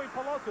 Tui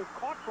Pelotu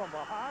caught from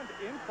behind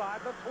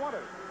inside the 20.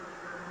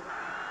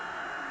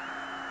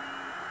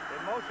 In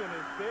motion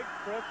is big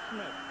Chris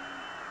Smith.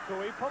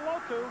 Tui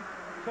Pelotu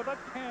to the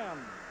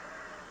 10.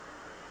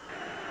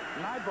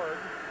 Nyberg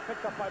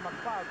picked up by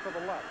McLeod to the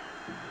left.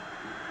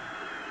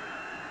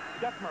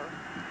 Detmer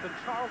to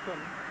Charlton.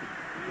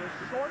 He is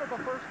short of the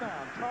first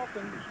down.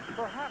 Charlton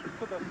perhaps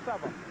to the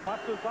 7.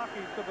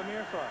 Matsuzaki to the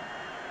near side.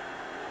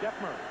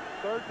 Detmer,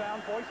 third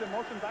down. Boyce in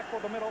motion back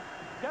for the middle.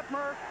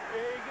 Detmer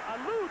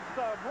eludes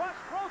the rush,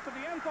 throws to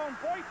the end zone.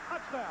 Boyce,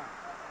 touchdown.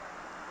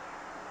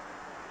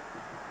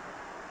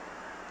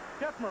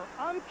 Detmer,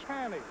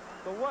 uncanny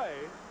the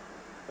way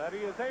that he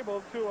is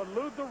able to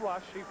elude the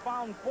rush. He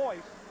found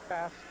Boyce.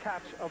 Pass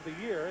catch of the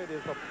year. It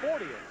is a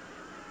 40th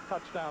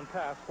touchdown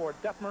pass for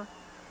Detmer.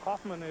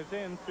 Kaufman is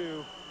in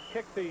to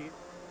kick the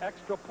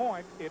extra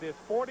point. It is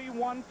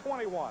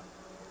 41-21.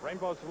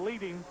 Rainbows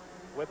leading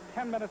with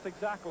 10 minutes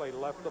exactly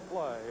left to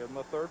play in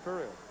the third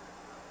period.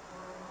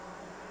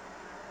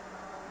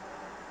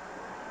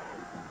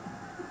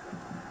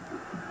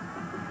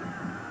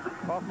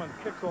 Kaufman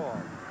kicks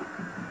off.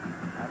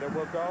 And it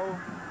will go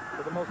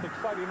to the most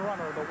exciting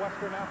runner of the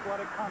Western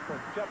Athletic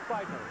Conference, Jeff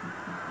Seidner.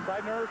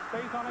 Seidner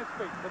stays on his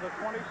feet to the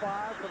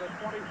 25, to the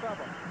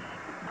 27. In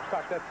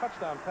fact, that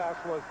touchdown pass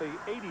was the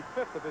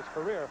 85th of his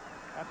career.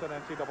 That's an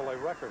NCAA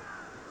record.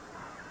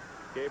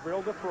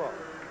 Gabriel to throw.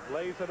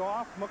 Lays it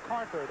off.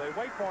 MacArthur. They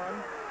wait for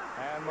him.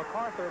 And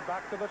MacArthur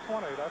back to the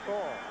 20. That's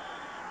all.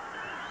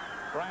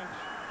 Branch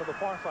to the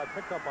far side,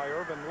 picked up by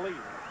Irvin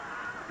Lee.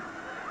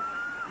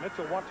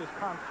 Mitchell watches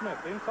Con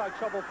Smith. Inside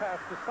shovel pass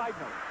to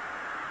Seidner.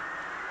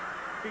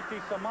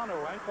 Fiti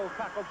Samanu ankle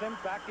tackles him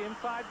back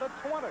inside the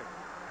 20.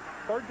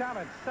 Third down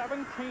and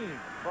 17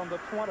 from the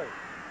 20.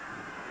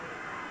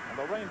 And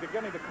the rain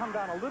beginning to come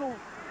down a little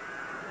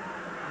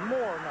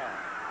more now.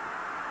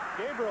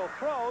 Gabriel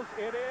throws.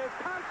 It is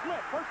Con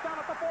Smith. First down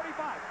at the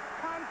 45.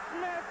 Con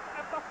Smith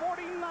at the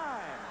 49.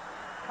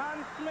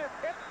 Con Smith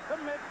hits the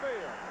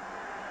midfield.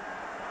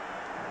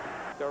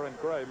 Darren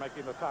Gray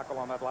making the tackle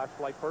on that last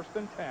play. First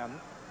and 10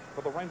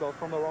 for the Rainbows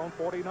from their own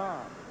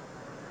 49.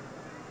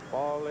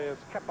 Ball is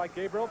kept by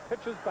Gabriel.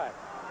 Pitches back.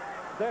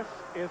 This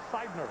is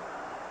Seidner.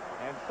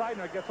 And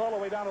Seidner gets all the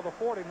way down to the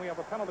 40, and we have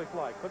a penalty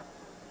flag. But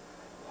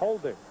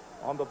holding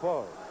on the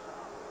Bows.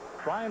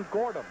 Brian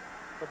Gordon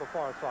to the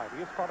far side. He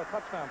has caught a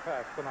touchdown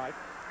pass tonight.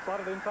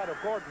 Slotted inside of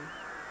Gordon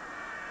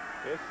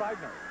is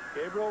Seidner.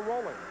 Gabriel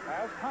rolling.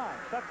 Has time.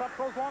 Sets up.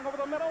 Throws long over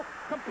the middle.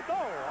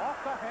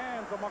 Off the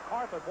hands of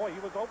MacArthur. Boy, he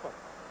was open.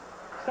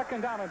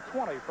 Second down and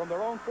 20 from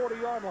their own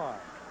 40-yard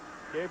line.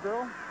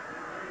 Gabriel,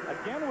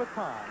 again with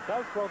time,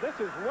 does throw. This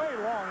is way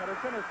long, and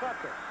it's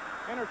intercepted.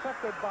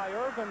 Intercepted by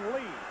Irvin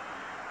Lee.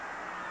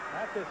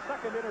 That's his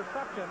second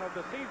interception of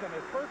the season,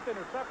 his first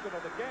interception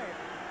of the game.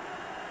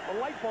 The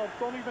light bulbs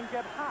don't even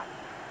get hot.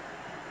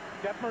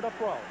 Detmer to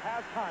throw.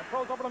 Has time.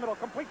 Throws over the middle.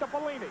 Complete to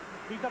Bellini.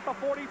 He's at the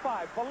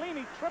 45.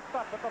 Bellini tripped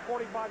up at the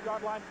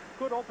 45-yard line.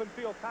 Good open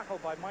field tackle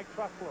by Mike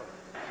Tressler.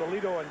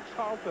 Solido and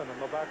Charlton in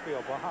the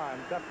backfield behind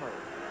Detmer.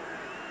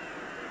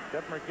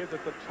 Detmer gives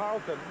it to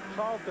Charlton.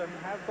 Charlton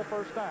has the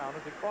first down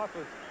as he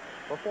crosses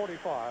the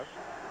 45.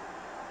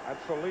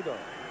 That's Solido.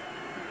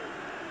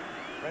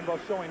 Rainbow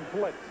showing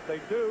blitz. They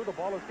do. The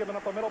ball is given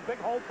up the middle. Big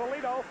hole.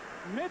 Solido.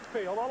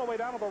 Midfield all the way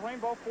down to the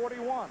Rainbow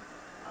 41.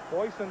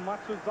 Boyce and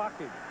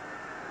Matsuzaki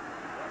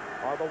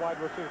are the wide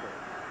receivers.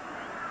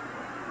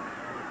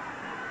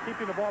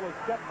 Keeping the ball is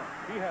Detmer.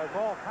 He has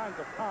all kinds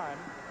of time,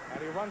 and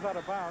he runs out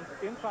of bounds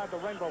inside the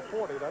Rainbow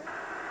 40. That's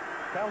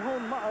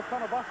Calhoun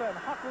Tanabasa and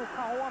Haku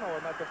Kawano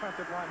in that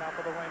defensive line now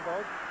for the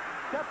Rainbows.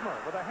 Detmer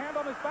with a hand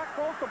on his back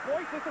throws to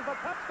Boyce. This is a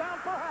touchdown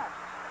perhaps.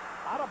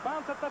 Out of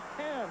bounds at the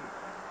 10.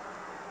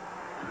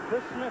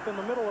 Chris Smith in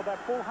the middle of that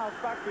full house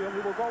backfield.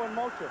 He will go in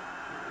motion.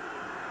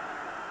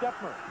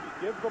 Detmer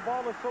gives the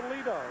ball to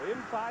Solido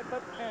inside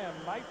the 10.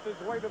 Knifes his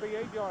way to the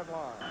 8-yard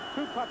line.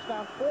 2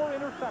 touchdowns, 4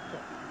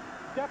 interceptions.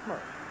 Detmer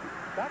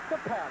back to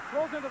pass.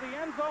 Throws into the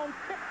end zone.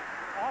 Kick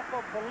off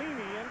of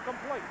Bellini.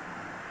 Incomplete.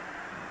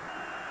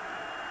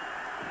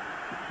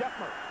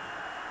 Detmer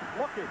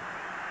looking.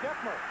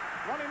 Detmer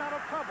running out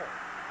of trouble.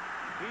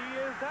 He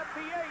is at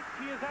the 8.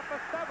 He is at the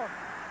 7.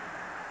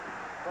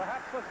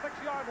 Perhaps the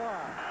 6-yard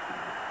line.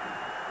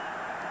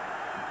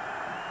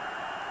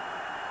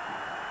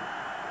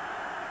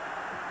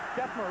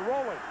 Detmer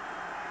rolling.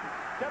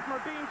 Detmer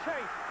being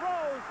chased.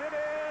 Throws. It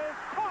is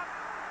caught,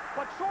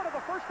 but short of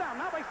the first down.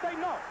 Now they say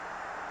no.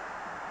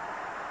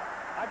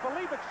 I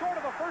believe it's short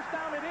of the first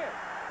down. It is.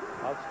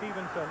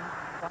 Stevenson,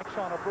 Frank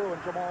Shaunabrew,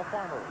 and Jamal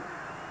Farmer.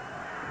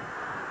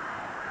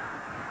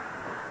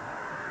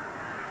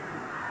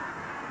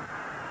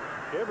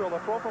 Gabriel, the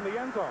throw from the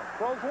end zone.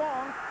 Throws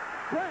long.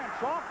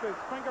 Branch off his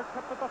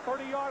fingertips at the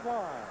 30-yard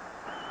line.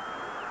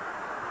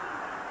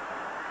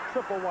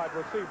 Triple wide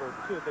receiver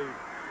to the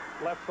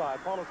left side.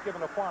 Ball is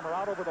given to Farmer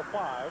out over the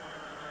 5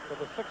 to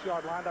the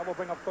 6-yard line. That will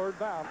bring up third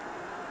down.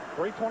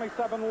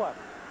 3:27 left.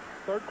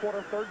 Third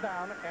quarter, third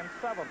down and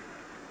 7.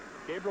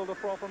 Gabriel to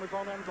throw from his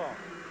own end zone.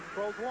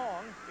 Throws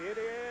long. It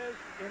is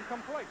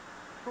incomplete.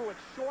 Threw it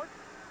short.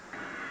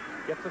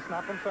 Gets the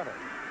snap from center.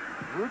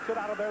 Roots it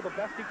out of there the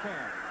best he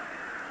can.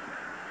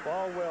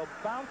 Ball will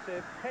bounce.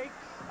 It takes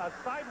a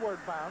sideward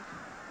bounce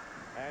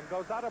and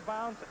goes out of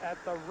bounds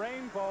at the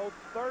Rainbow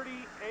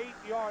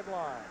 38-yard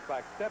line. In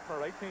fact,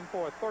 Detmer 18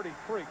 for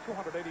 33,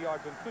 280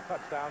 yards and 2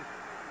 touchdowns.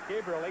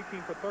 Gabriel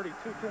 18 for 32,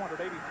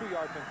 282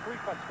 yards and 3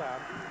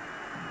 touchdowns.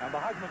 And the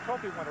Heisman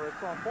Trophy winner has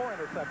thrown 4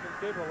 interceptions.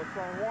 Gabriel has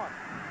thrown 1.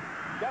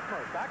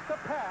 Detmer back to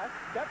pass.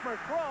 Detmer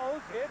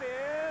throws. It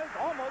is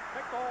almost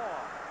picked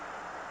off.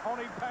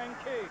 Tony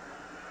Pankey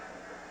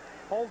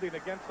holding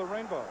against the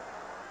Rainbow.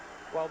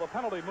 Well, the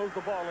penalty moves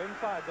the ball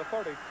inside the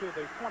 30 to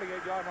the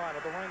 28-yard line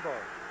of the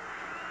Rainbows.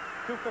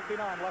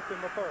 2:59 left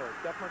in the third.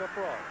 Detmer to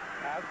throw.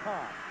 Has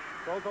time.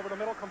 Goes over the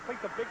middle, complete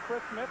to big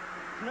Chris Smith.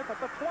 Smith at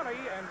the 20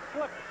 and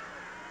slips.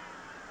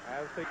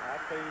 At the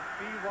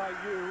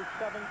BYU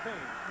 17.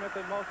 Smith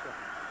in motion.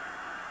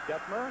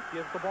 Detmer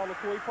gives the ball to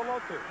Tui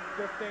Pelotu.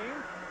 15.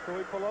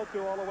 Tui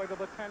Pelotu all the way to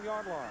the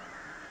 10-yard line.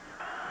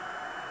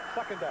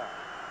 Second down.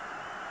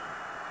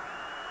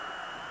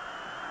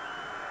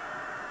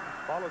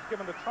 Ball is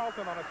given to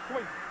Charlton on a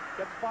sweep.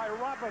 Gets by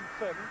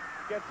Robinson.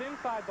 Gets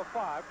inside the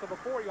 5 to the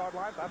 4-yard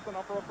line. That's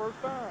enough for a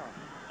first down.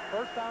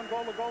 First down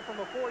goal to go from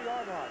the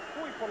 4-yard line.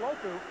 Tui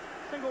Pelotu,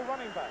 single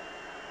running back.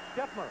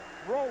 Detmer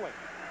rolling.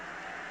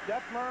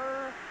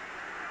 Detmer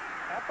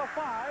at the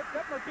 5.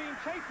 Detmer being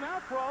chased now.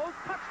 Throws.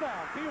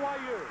 Touchdown.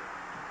 BYU.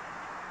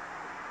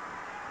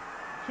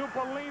 To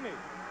Bellini.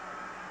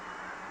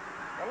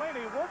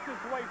 Bellini works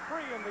his way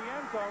free in the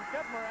end zone.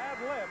 Detmer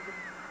ad-libbed.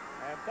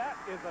 And that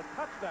is a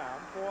touchdown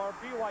for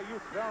BYU.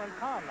 Darren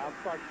Kahn now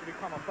starts to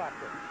become a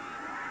factor.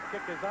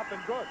 Kick is up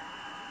and good.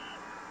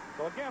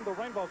 So again, the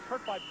Rainbows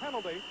hurt by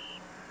penalty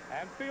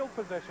and field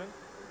position.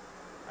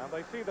 And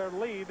they see their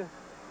lead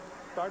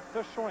start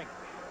to shrink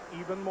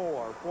even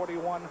more,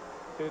 41-28.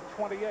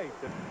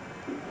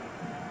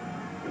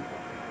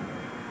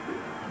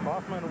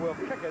 Kaufman will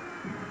kick it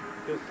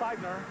to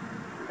Seidner.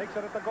 Takes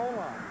it at the goal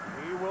line.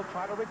 He will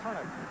try to return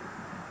it.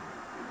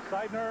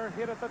 Seidner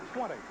hit at the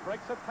 20,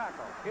 breaks a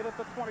tackle, hit at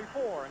the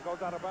 24, and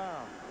goes out of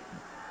bounds.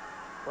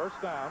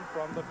 First down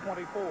from the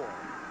 24.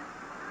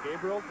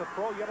 Gabriel to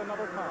throw yet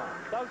another time.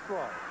 Does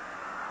throw.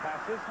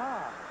 Passes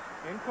high.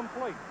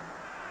 Incomplete.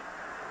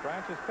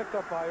 Branch is picked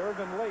up by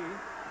Irvin Lee,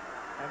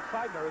 and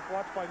Seidner is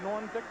watched by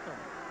Norm Dixon.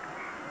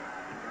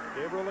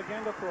 Gabriel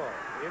again to throw.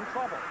 In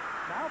trouble.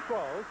 Now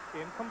throws.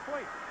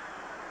 Incomplete.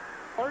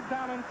 Third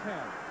down and 10.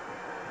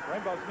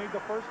 Rainbows need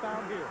the first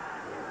down here.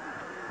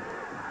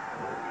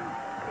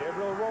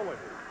 Gabriel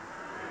rolling.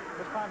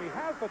 This time he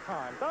has the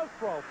time. Does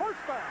throw. First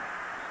down.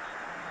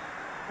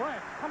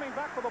 Branch coming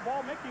back for the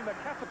ball, making the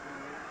catch.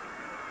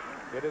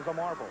 It is a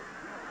marvel.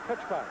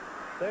 Pitch back.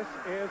 This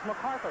is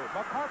MacArthur.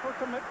 MacArthur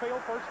to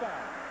midfield, first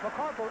down.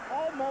 MacArthur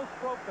almost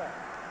broke that.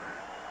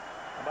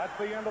 And that's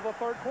the end of the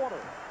third quarter.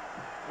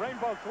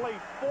 Rainbows lead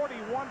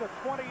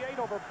 41-28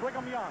 over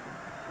Brigham Young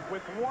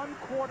with 1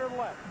 quarter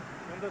left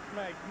in this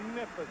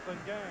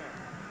magnificent game.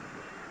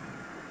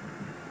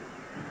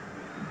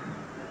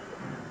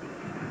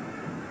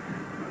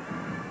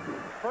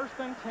 First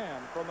and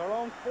 10 from their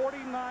own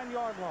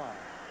 49-yard line.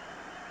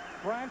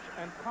 Branch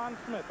and Con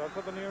Smith are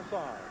to the near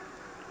side.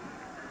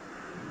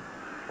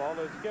 Ball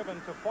is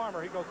given to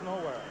Farmer. He goes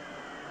nowhere.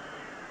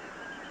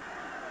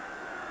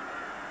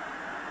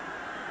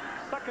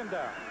 Second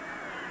down.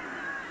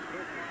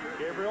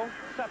 Gabriel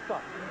steps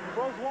up.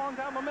 Throws long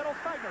down the middle.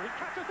 Seidner. He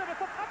catches it.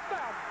 It's a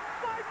touchdown.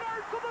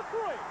 Seidner to the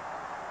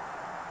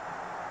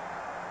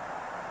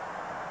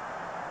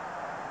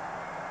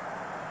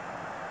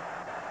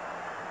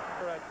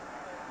 3. At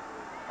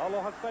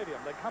Aloha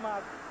Stadium. They come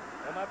out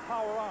in that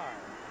power eye.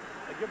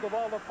 They give the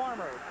ball to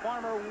Farmer.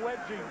 Farmer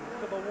wedging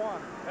to the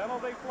 1.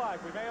 Penalty flag.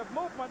 We may have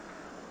movement.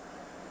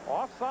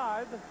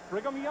 Offside.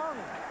 Brigham Young.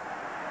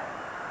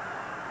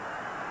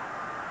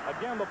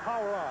 Again, the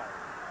power eye.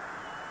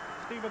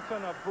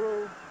 Stevenson,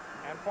 Brew,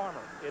 and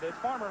Farmer. It is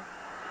Farmer.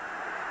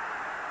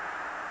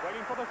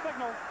 Waiting for the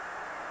signal.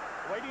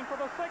 Waiting for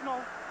the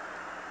signal.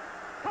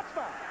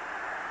 Touchdown.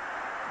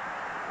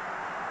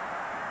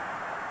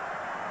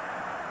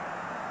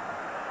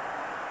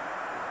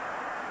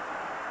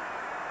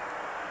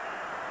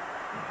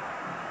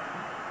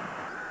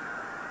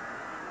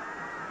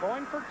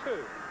 Going for 2.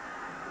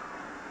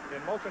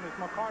 In motion is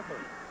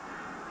MacArthur.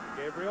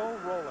 Gabriel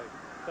rolling.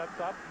 Sets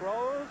up,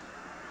 throws.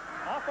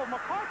 Off of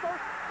MacArthur.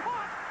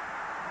 Caught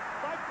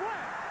by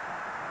Branch.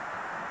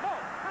 No,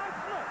 Con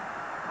Smith.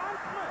 Con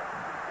Smith.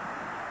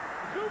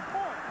 2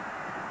 points.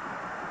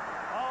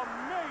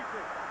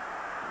 Amazing.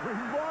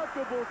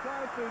 Remarkable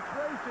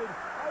concentration.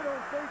 I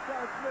don't think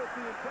Con Smith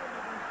the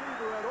intended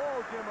receiver at all,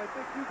 Jim. I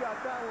think you got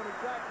that one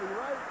exactly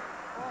right.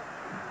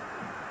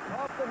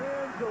 Off the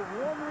hands of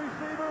one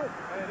receiver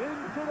and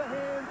into the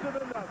hands of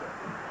another.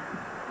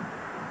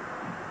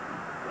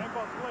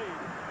 Rainbows lead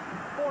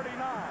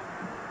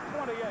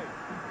 49-28.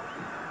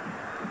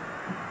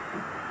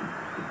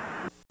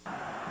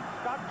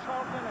 Scott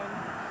Charlton and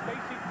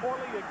Stacy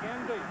Corley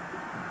again deep.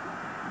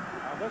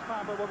 And this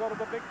time we will go to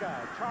the big guy.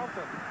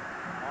 Charlton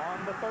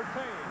on the 13.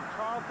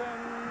 Charlton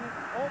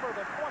over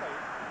the 20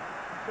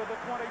 to the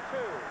 22.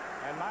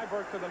 And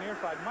Nyberg to the near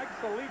side. Mike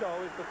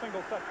Salido is the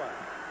single setback.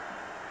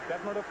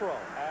 Detmer to throw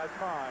as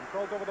time.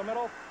 Throws over the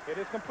middle. It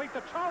is complete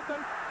to Charlton.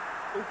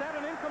 Is that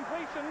an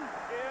incompletion?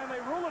 And they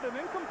rule it an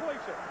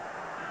incompletion.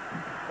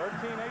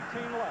 13-18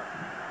 left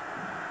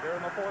here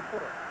in the fourth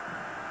quarter.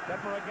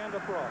 Detmer again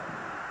to throw.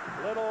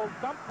 Little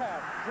dump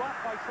pass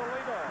dropped by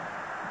Salido.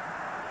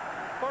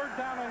 Third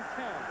down and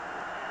 10.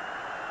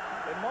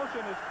 In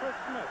motion is Chris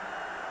Smith.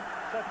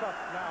 Sets up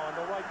now on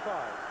the right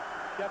side.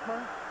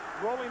 Detmer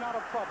rolling out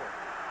of trouble.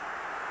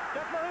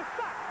 Detmer is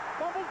sacked.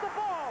 Fumbles the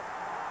ball.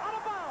 Out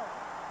of bounds.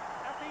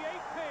 At the 18.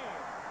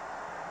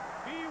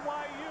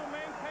 BYU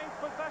maintains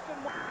possession.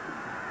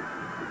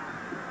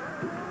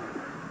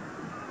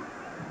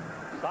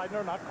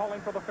 Seidner not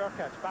calling for the fair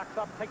catch. Backs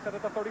up, takes it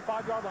at the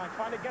 35-yard line,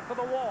 trying to get to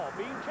the wall.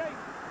 Being chased.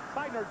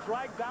 Seidner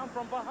dragged down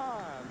from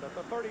behind at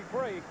the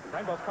 33.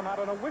 Rainbows come out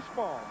on a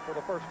wishbone for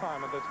the first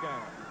time in this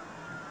game.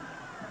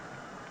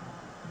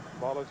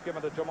 Ball is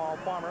given to Jamal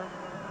Farmer.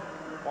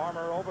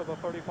 Farmer over the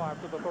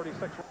 35 to the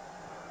 36.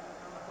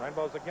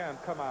 Rainbows again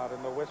come out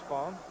in the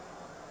wishbone.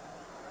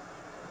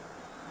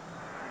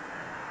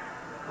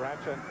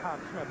 Branch and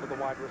Con Smith are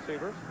the wide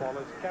receivers. Ball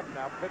is kept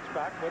now. Pitch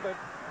back with it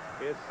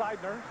is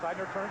Seidner.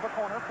 Seidner turns the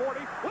corner. 40.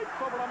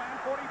 Leaps over the man.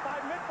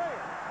 45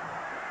 midfield.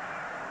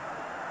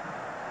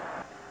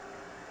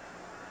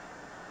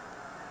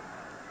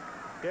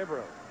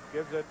 Gabriel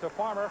gives it to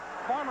Farmer.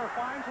 Farmer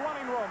finds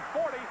running room.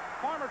 40.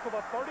 Farmer to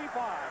the 35.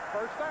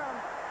 First down.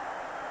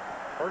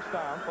 First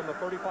down from the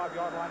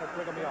 35-yard line of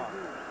Brigham Young.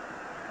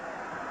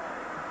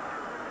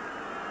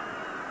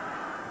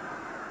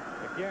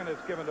 Again,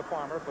 it's given to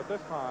Farmer, but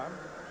this time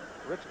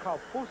Rich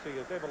Kaufusi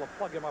is able to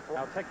plug him up.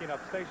 Now taking up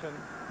station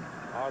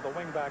are the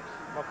wingbacks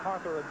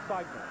MacArthur and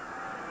Seidman.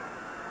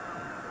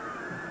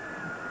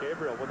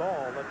 Gabriel with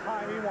all the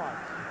time he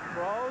wants.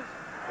 Throws.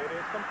 It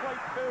is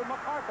complete to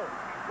MacArthur.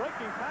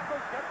 Breaking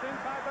tackles, gets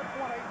inside the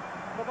 20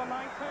 to the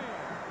 19.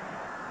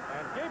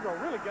 And Gabriel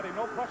really getting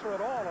no pressure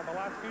at all in the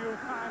last few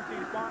times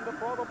he's gone to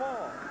throw the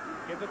ball.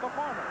 Gives it to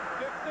Farmer.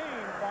 15.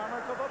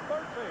 Farmer to the 13.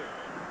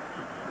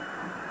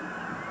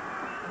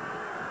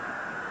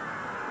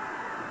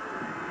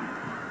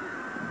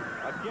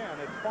 Again,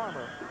 it's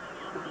Farmer.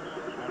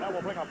 And that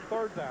will bring up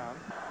third down.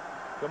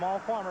 Jamal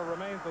Farmer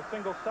remains a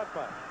single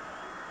setback.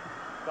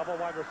 Double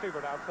wide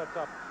receiver now sets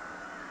up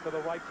to the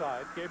right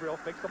side. Gabriel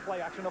fakes the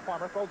play action to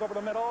Farmer. Throws over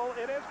the middle.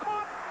 It is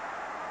caught.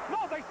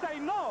 No, they say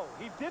no.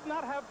 He did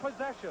not have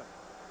possession.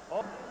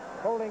 Oh.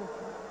 Holding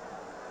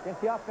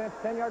against the offense,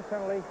 10-yard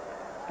penalty.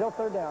 Still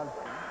third down.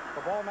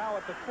 The ball now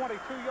at the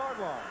 22-yard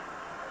line.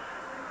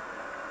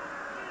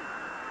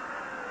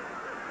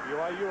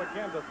 BYU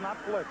again does not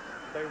blitz.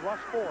 They rush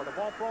forward. The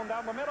ball thrown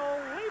down the middle.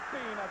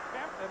 Leaping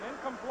attempt and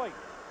incomplete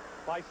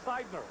by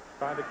Seidner.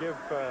 Trying to give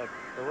the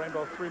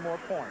Rainbow 3 more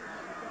points.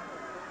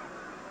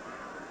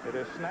 It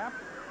is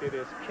snapped. It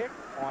is kicked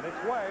on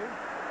its way.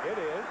 It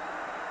is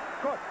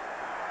good.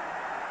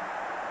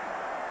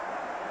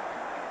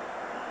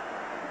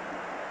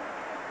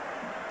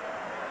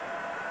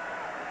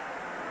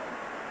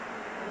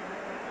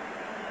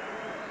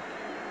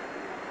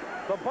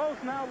 The Bows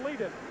now lead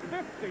it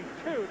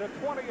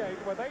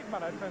 52-28 with 8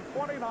 minutes and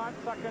 29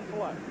 seconds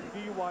left.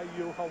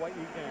 BYU Hawaii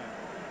game.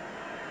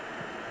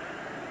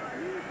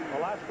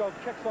 Velasco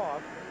kicks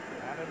off,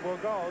 and it will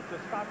go to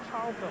Scott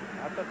Charlton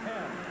at the 10.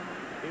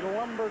 He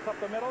lumbers up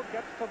the middle,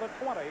 gets to the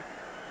 20,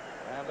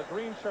 and the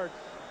green shirts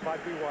by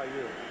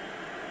BYU.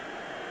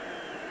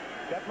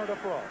 Detmer to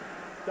throw.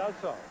 Does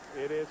so.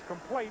 It is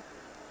complete.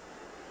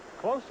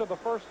 Close to the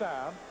first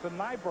down. To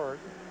Nyberg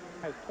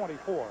has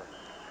 24.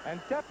 And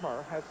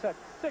Detmer has set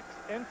 6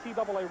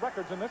 NCAA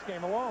records in this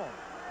game alone.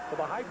 So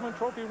the Heisman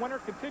Trophy winner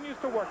continues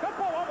to work. That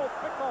ball almost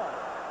picked off.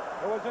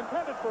 It was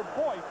intended for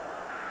Boyce.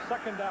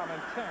 Second down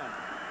and 10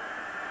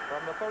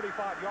 from the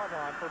 35-yard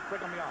line for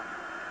Brigham Young.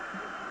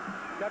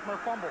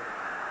 Detmer fumbles.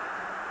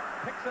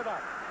 Picks it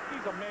up.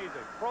 He's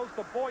amazing. Throws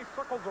to Boyce,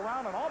 circles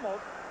around, and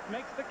almost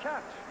makes the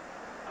catch.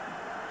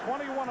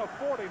 21 of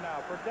 40 now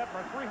for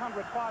Detmer.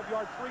 305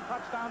 yards, 3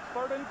 touchdowns,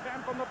 3rd and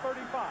 10 from the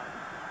 35.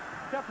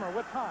 Detmer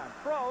with time.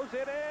 Throws.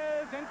 It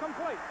is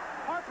incomplete.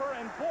 Harper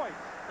and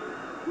Boyce.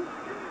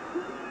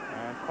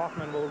 And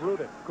Kaufman will root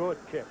it. Good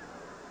kick.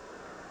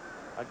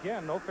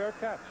 Again, no fair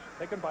catch.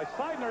 Taken by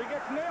Seidner. He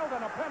gets nailed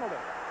and a penalty.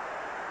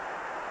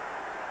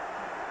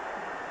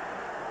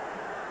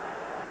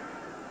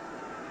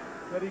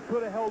 That he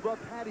could have held up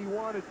had he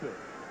wanted to.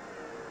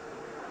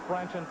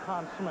 Branch and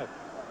Con Smith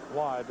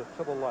wide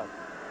to the left.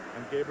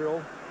 And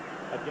Gabriel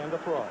again to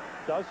throw.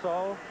 Does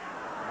so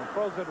and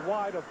throws it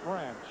wide of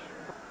Branch.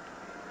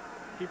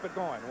 Keep it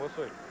going. We'll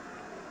see.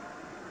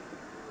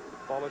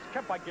 Ball is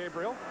kept by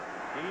Gabriel.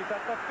 He's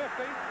at the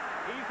 50.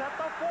 He's at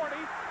the 40.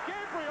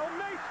 Gabriel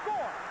may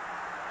score.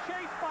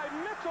 Chased by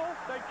Mitchell.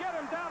 They get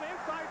him down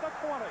inside the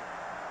 20.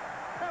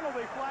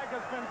 Penalty flag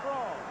has been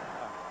thrown.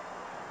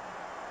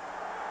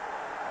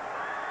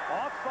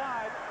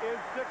 Offside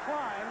is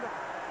declined.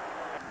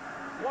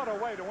 What a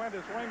way to end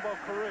his Rainbow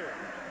career.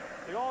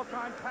 The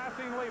all-time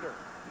passing leader.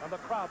 And the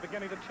crowd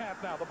beginning to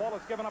chant now. The ball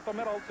is given up the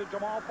middle to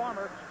Jamal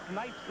Farmer.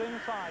 Knights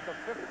inside the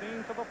 15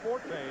 to the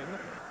 14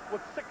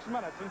 with 6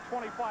 minutes and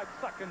 25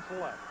 seconds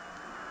left.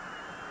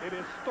 It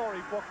is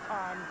storybook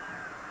time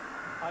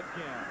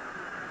again.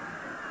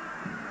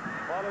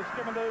 Ball is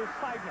given to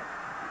Seidner.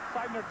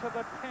 Seidner to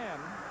the 10.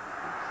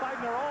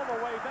 Seidner all the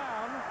way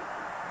down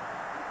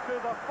to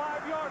the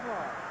 5-yard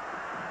line.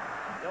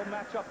 They'll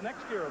match up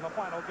next year in the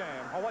final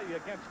game. Hawaii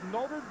against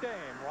Notre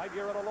Dame right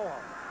here at Aloha.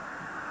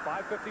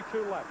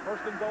 5:52 left.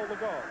 1st and goal to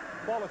go.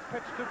 Ball is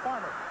pitched to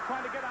Farmer.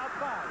 Trying to get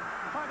outside.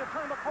 Trying to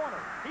turn the corner.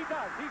 He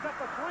does. He's at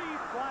the 3.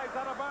 Flies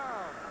out of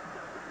bounds.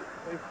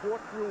 They fought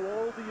through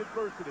all the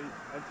adversity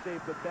and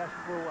saved the best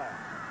for last.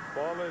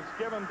 Ball is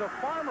given to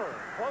Farmer.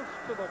 Close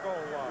to the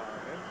goal line.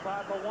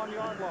 Inside the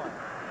 1-yard line.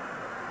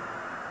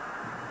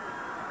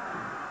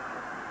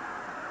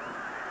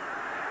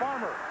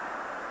 Farmer.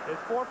 His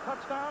 4th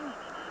touchdown.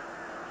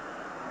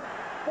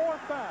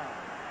 4th down.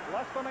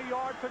 Less than a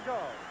yard to go.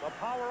 The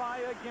power eye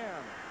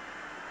again.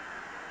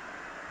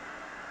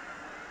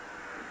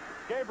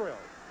 Gabriel.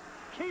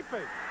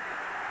 Keeping.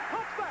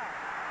 Touchdown.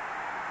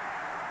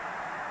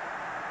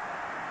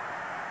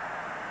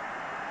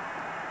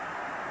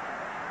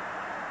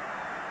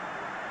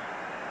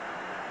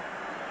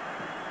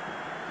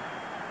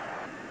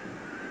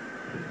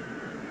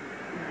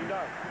 He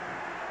does.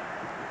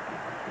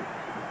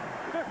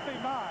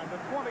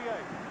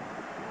 59-28.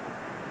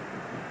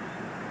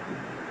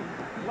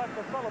 Let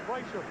the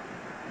celebration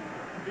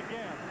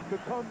begin. To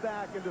come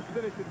back and to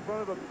finish in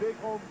front of a big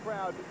home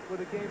crowd with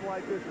a game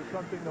like this is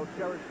something they'll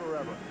cherish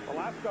forever.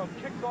 Velasco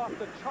kicks off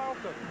to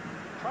Charlton.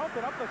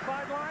 Charlton up the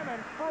sideline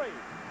and free.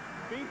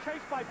 being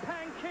chased by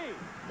Pang Ki.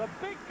 The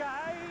big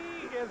guy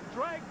is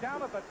dragged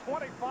down at the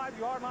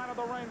 25-yard line of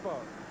the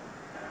Rainbow.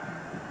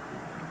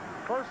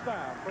 First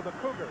down for the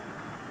Cougars.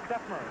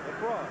 Detmer, the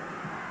throw.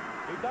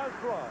 He does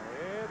throw.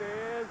 It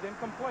is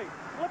incomplete.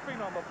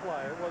 Slipping on the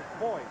play was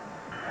Boyd.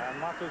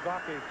 And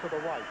Matsuzaki to the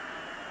right.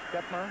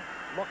 Detmer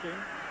looking.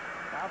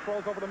 Now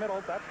throws over the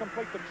middle. That's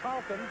complete to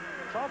Charlton.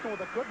 Charlton with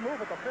a good move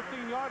at the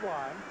 15-yard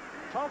line.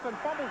 Charlton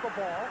fumbles the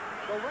ball.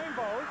 The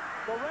Rainbows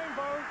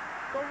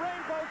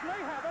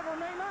may have it or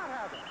may not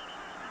have it.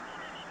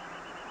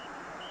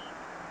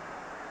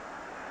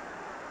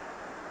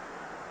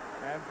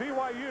 And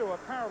BYU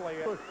apparently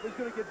is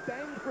going to get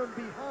banged from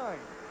behind.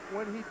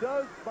 When he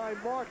does by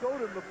Mark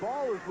Odom, the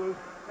ball is loose.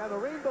 Now the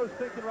Rainbows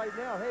thinking right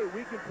now, hey,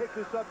 we can pick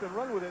this up and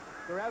run with it.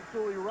 They're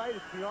absolutely right.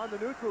 It's beyond the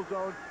neutral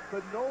zone,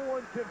 but no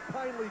one can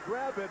kindly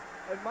grab it.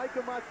 And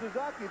Micah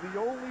Matsuzaki, the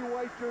only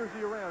white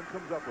jersey around,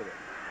 comes up with it.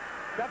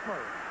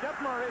 Detmer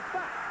is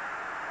back.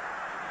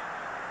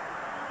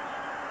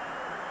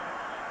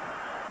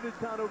 This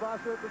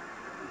Tanuvasa,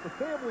 the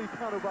family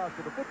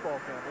Tanuvasa, the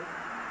football family.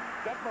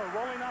 Detmer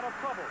rolling out of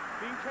trouble,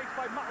 being chased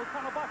by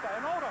Tanuvasa,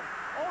 and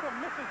Odom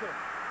misses it.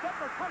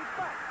 Detmer comes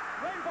back.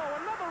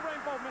 Another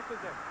Rainbow misses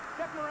it.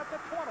 Detmer at the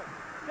 20.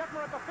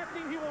 Detmer at the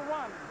 15, he will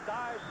run.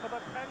 Dives to the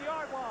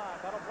 10-yard line.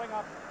 That'll bring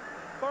up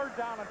third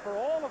down, and for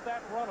all of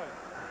that running,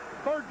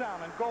 third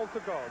down and goal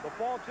to go. The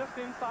ball just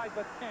inside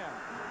the 10.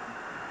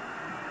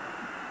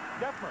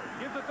 Detmer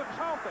gives it to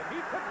Charlton.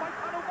 He's hit by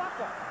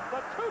Tanuvasa.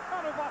 The two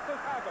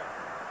Tanuvasas have it.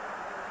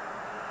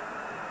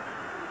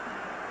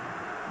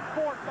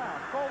 Fourth down,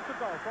 goal to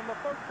go from the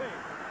 13.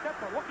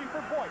 Detmer looking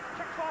for Boyd.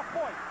 Kicks off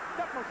Boyd.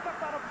 Detmer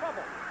steps out of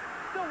trouble.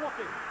 Still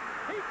looking.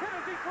 He's hit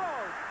as he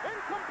throws.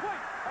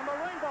 Incomplete. And the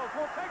Rainbows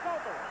will take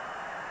over.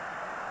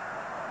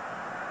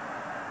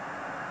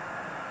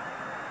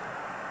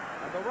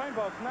 And the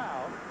Rainbows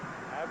now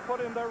have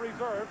put in their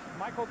reserves.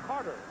 Michael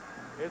Carter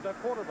is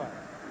at quarterback.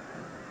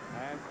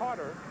 And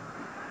Carter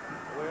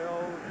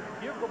will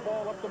give the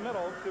ball up the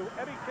middle to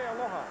Eddie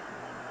Kealoha.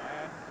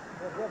 And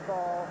a good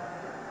ball.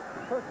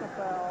 Personal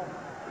foul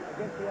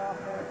against the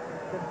offense.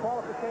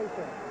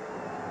 Disqualification.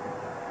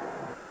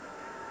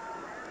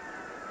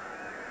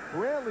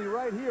 Brantley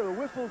right here. The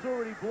whistle's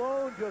already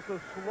blown. Just a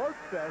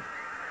slugfest.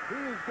 He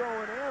is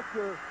going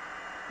after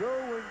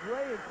Derwin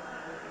Gray.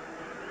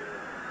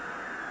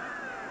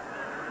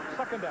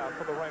 Second down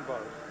for the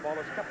Rainbows. Ball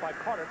is kept by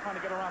Carter trying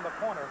to get around the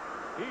corner.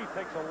 He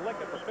takes a lick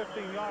at the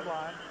 15-yard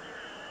line.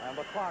 And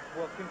the clock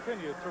will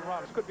continue to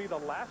run. This could be the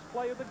last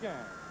play of the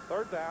game.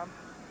 Third down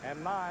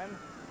and 9.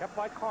 Kept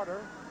by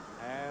Carter,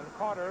 and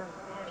Carter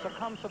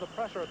succumbs to the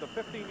pressure at the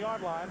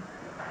 15-yard line.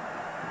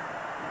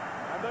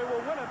 And they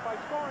will win it by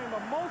scoring the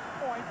most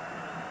points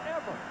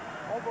ever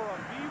over a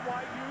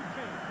BYU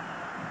team.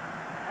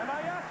 And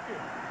I ask you,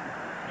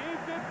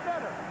 is it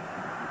better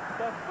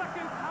the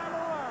second time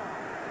around?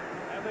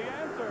 And the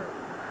answer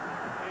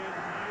is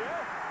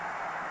yes.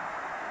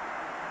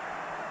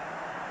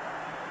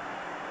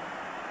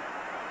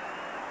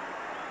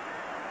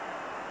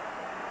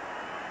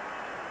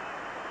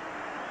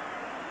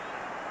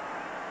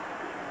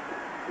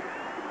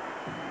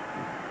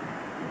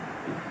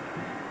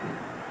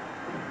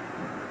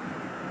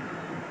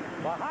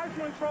 The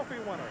Heisman Trophy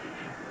winner,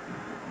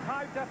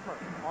 Ty Detmer,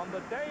 on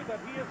the day that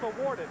he is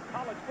awarded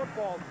college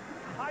football's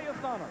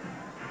highest honor,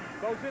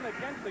 goes in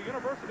against the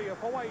University of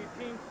Hawaii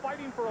team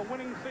fighting for a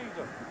winning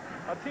season,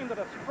 a team that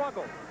has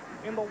struggled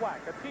in the WAC,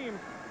 a team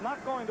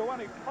not going to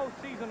any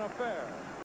postseason affair.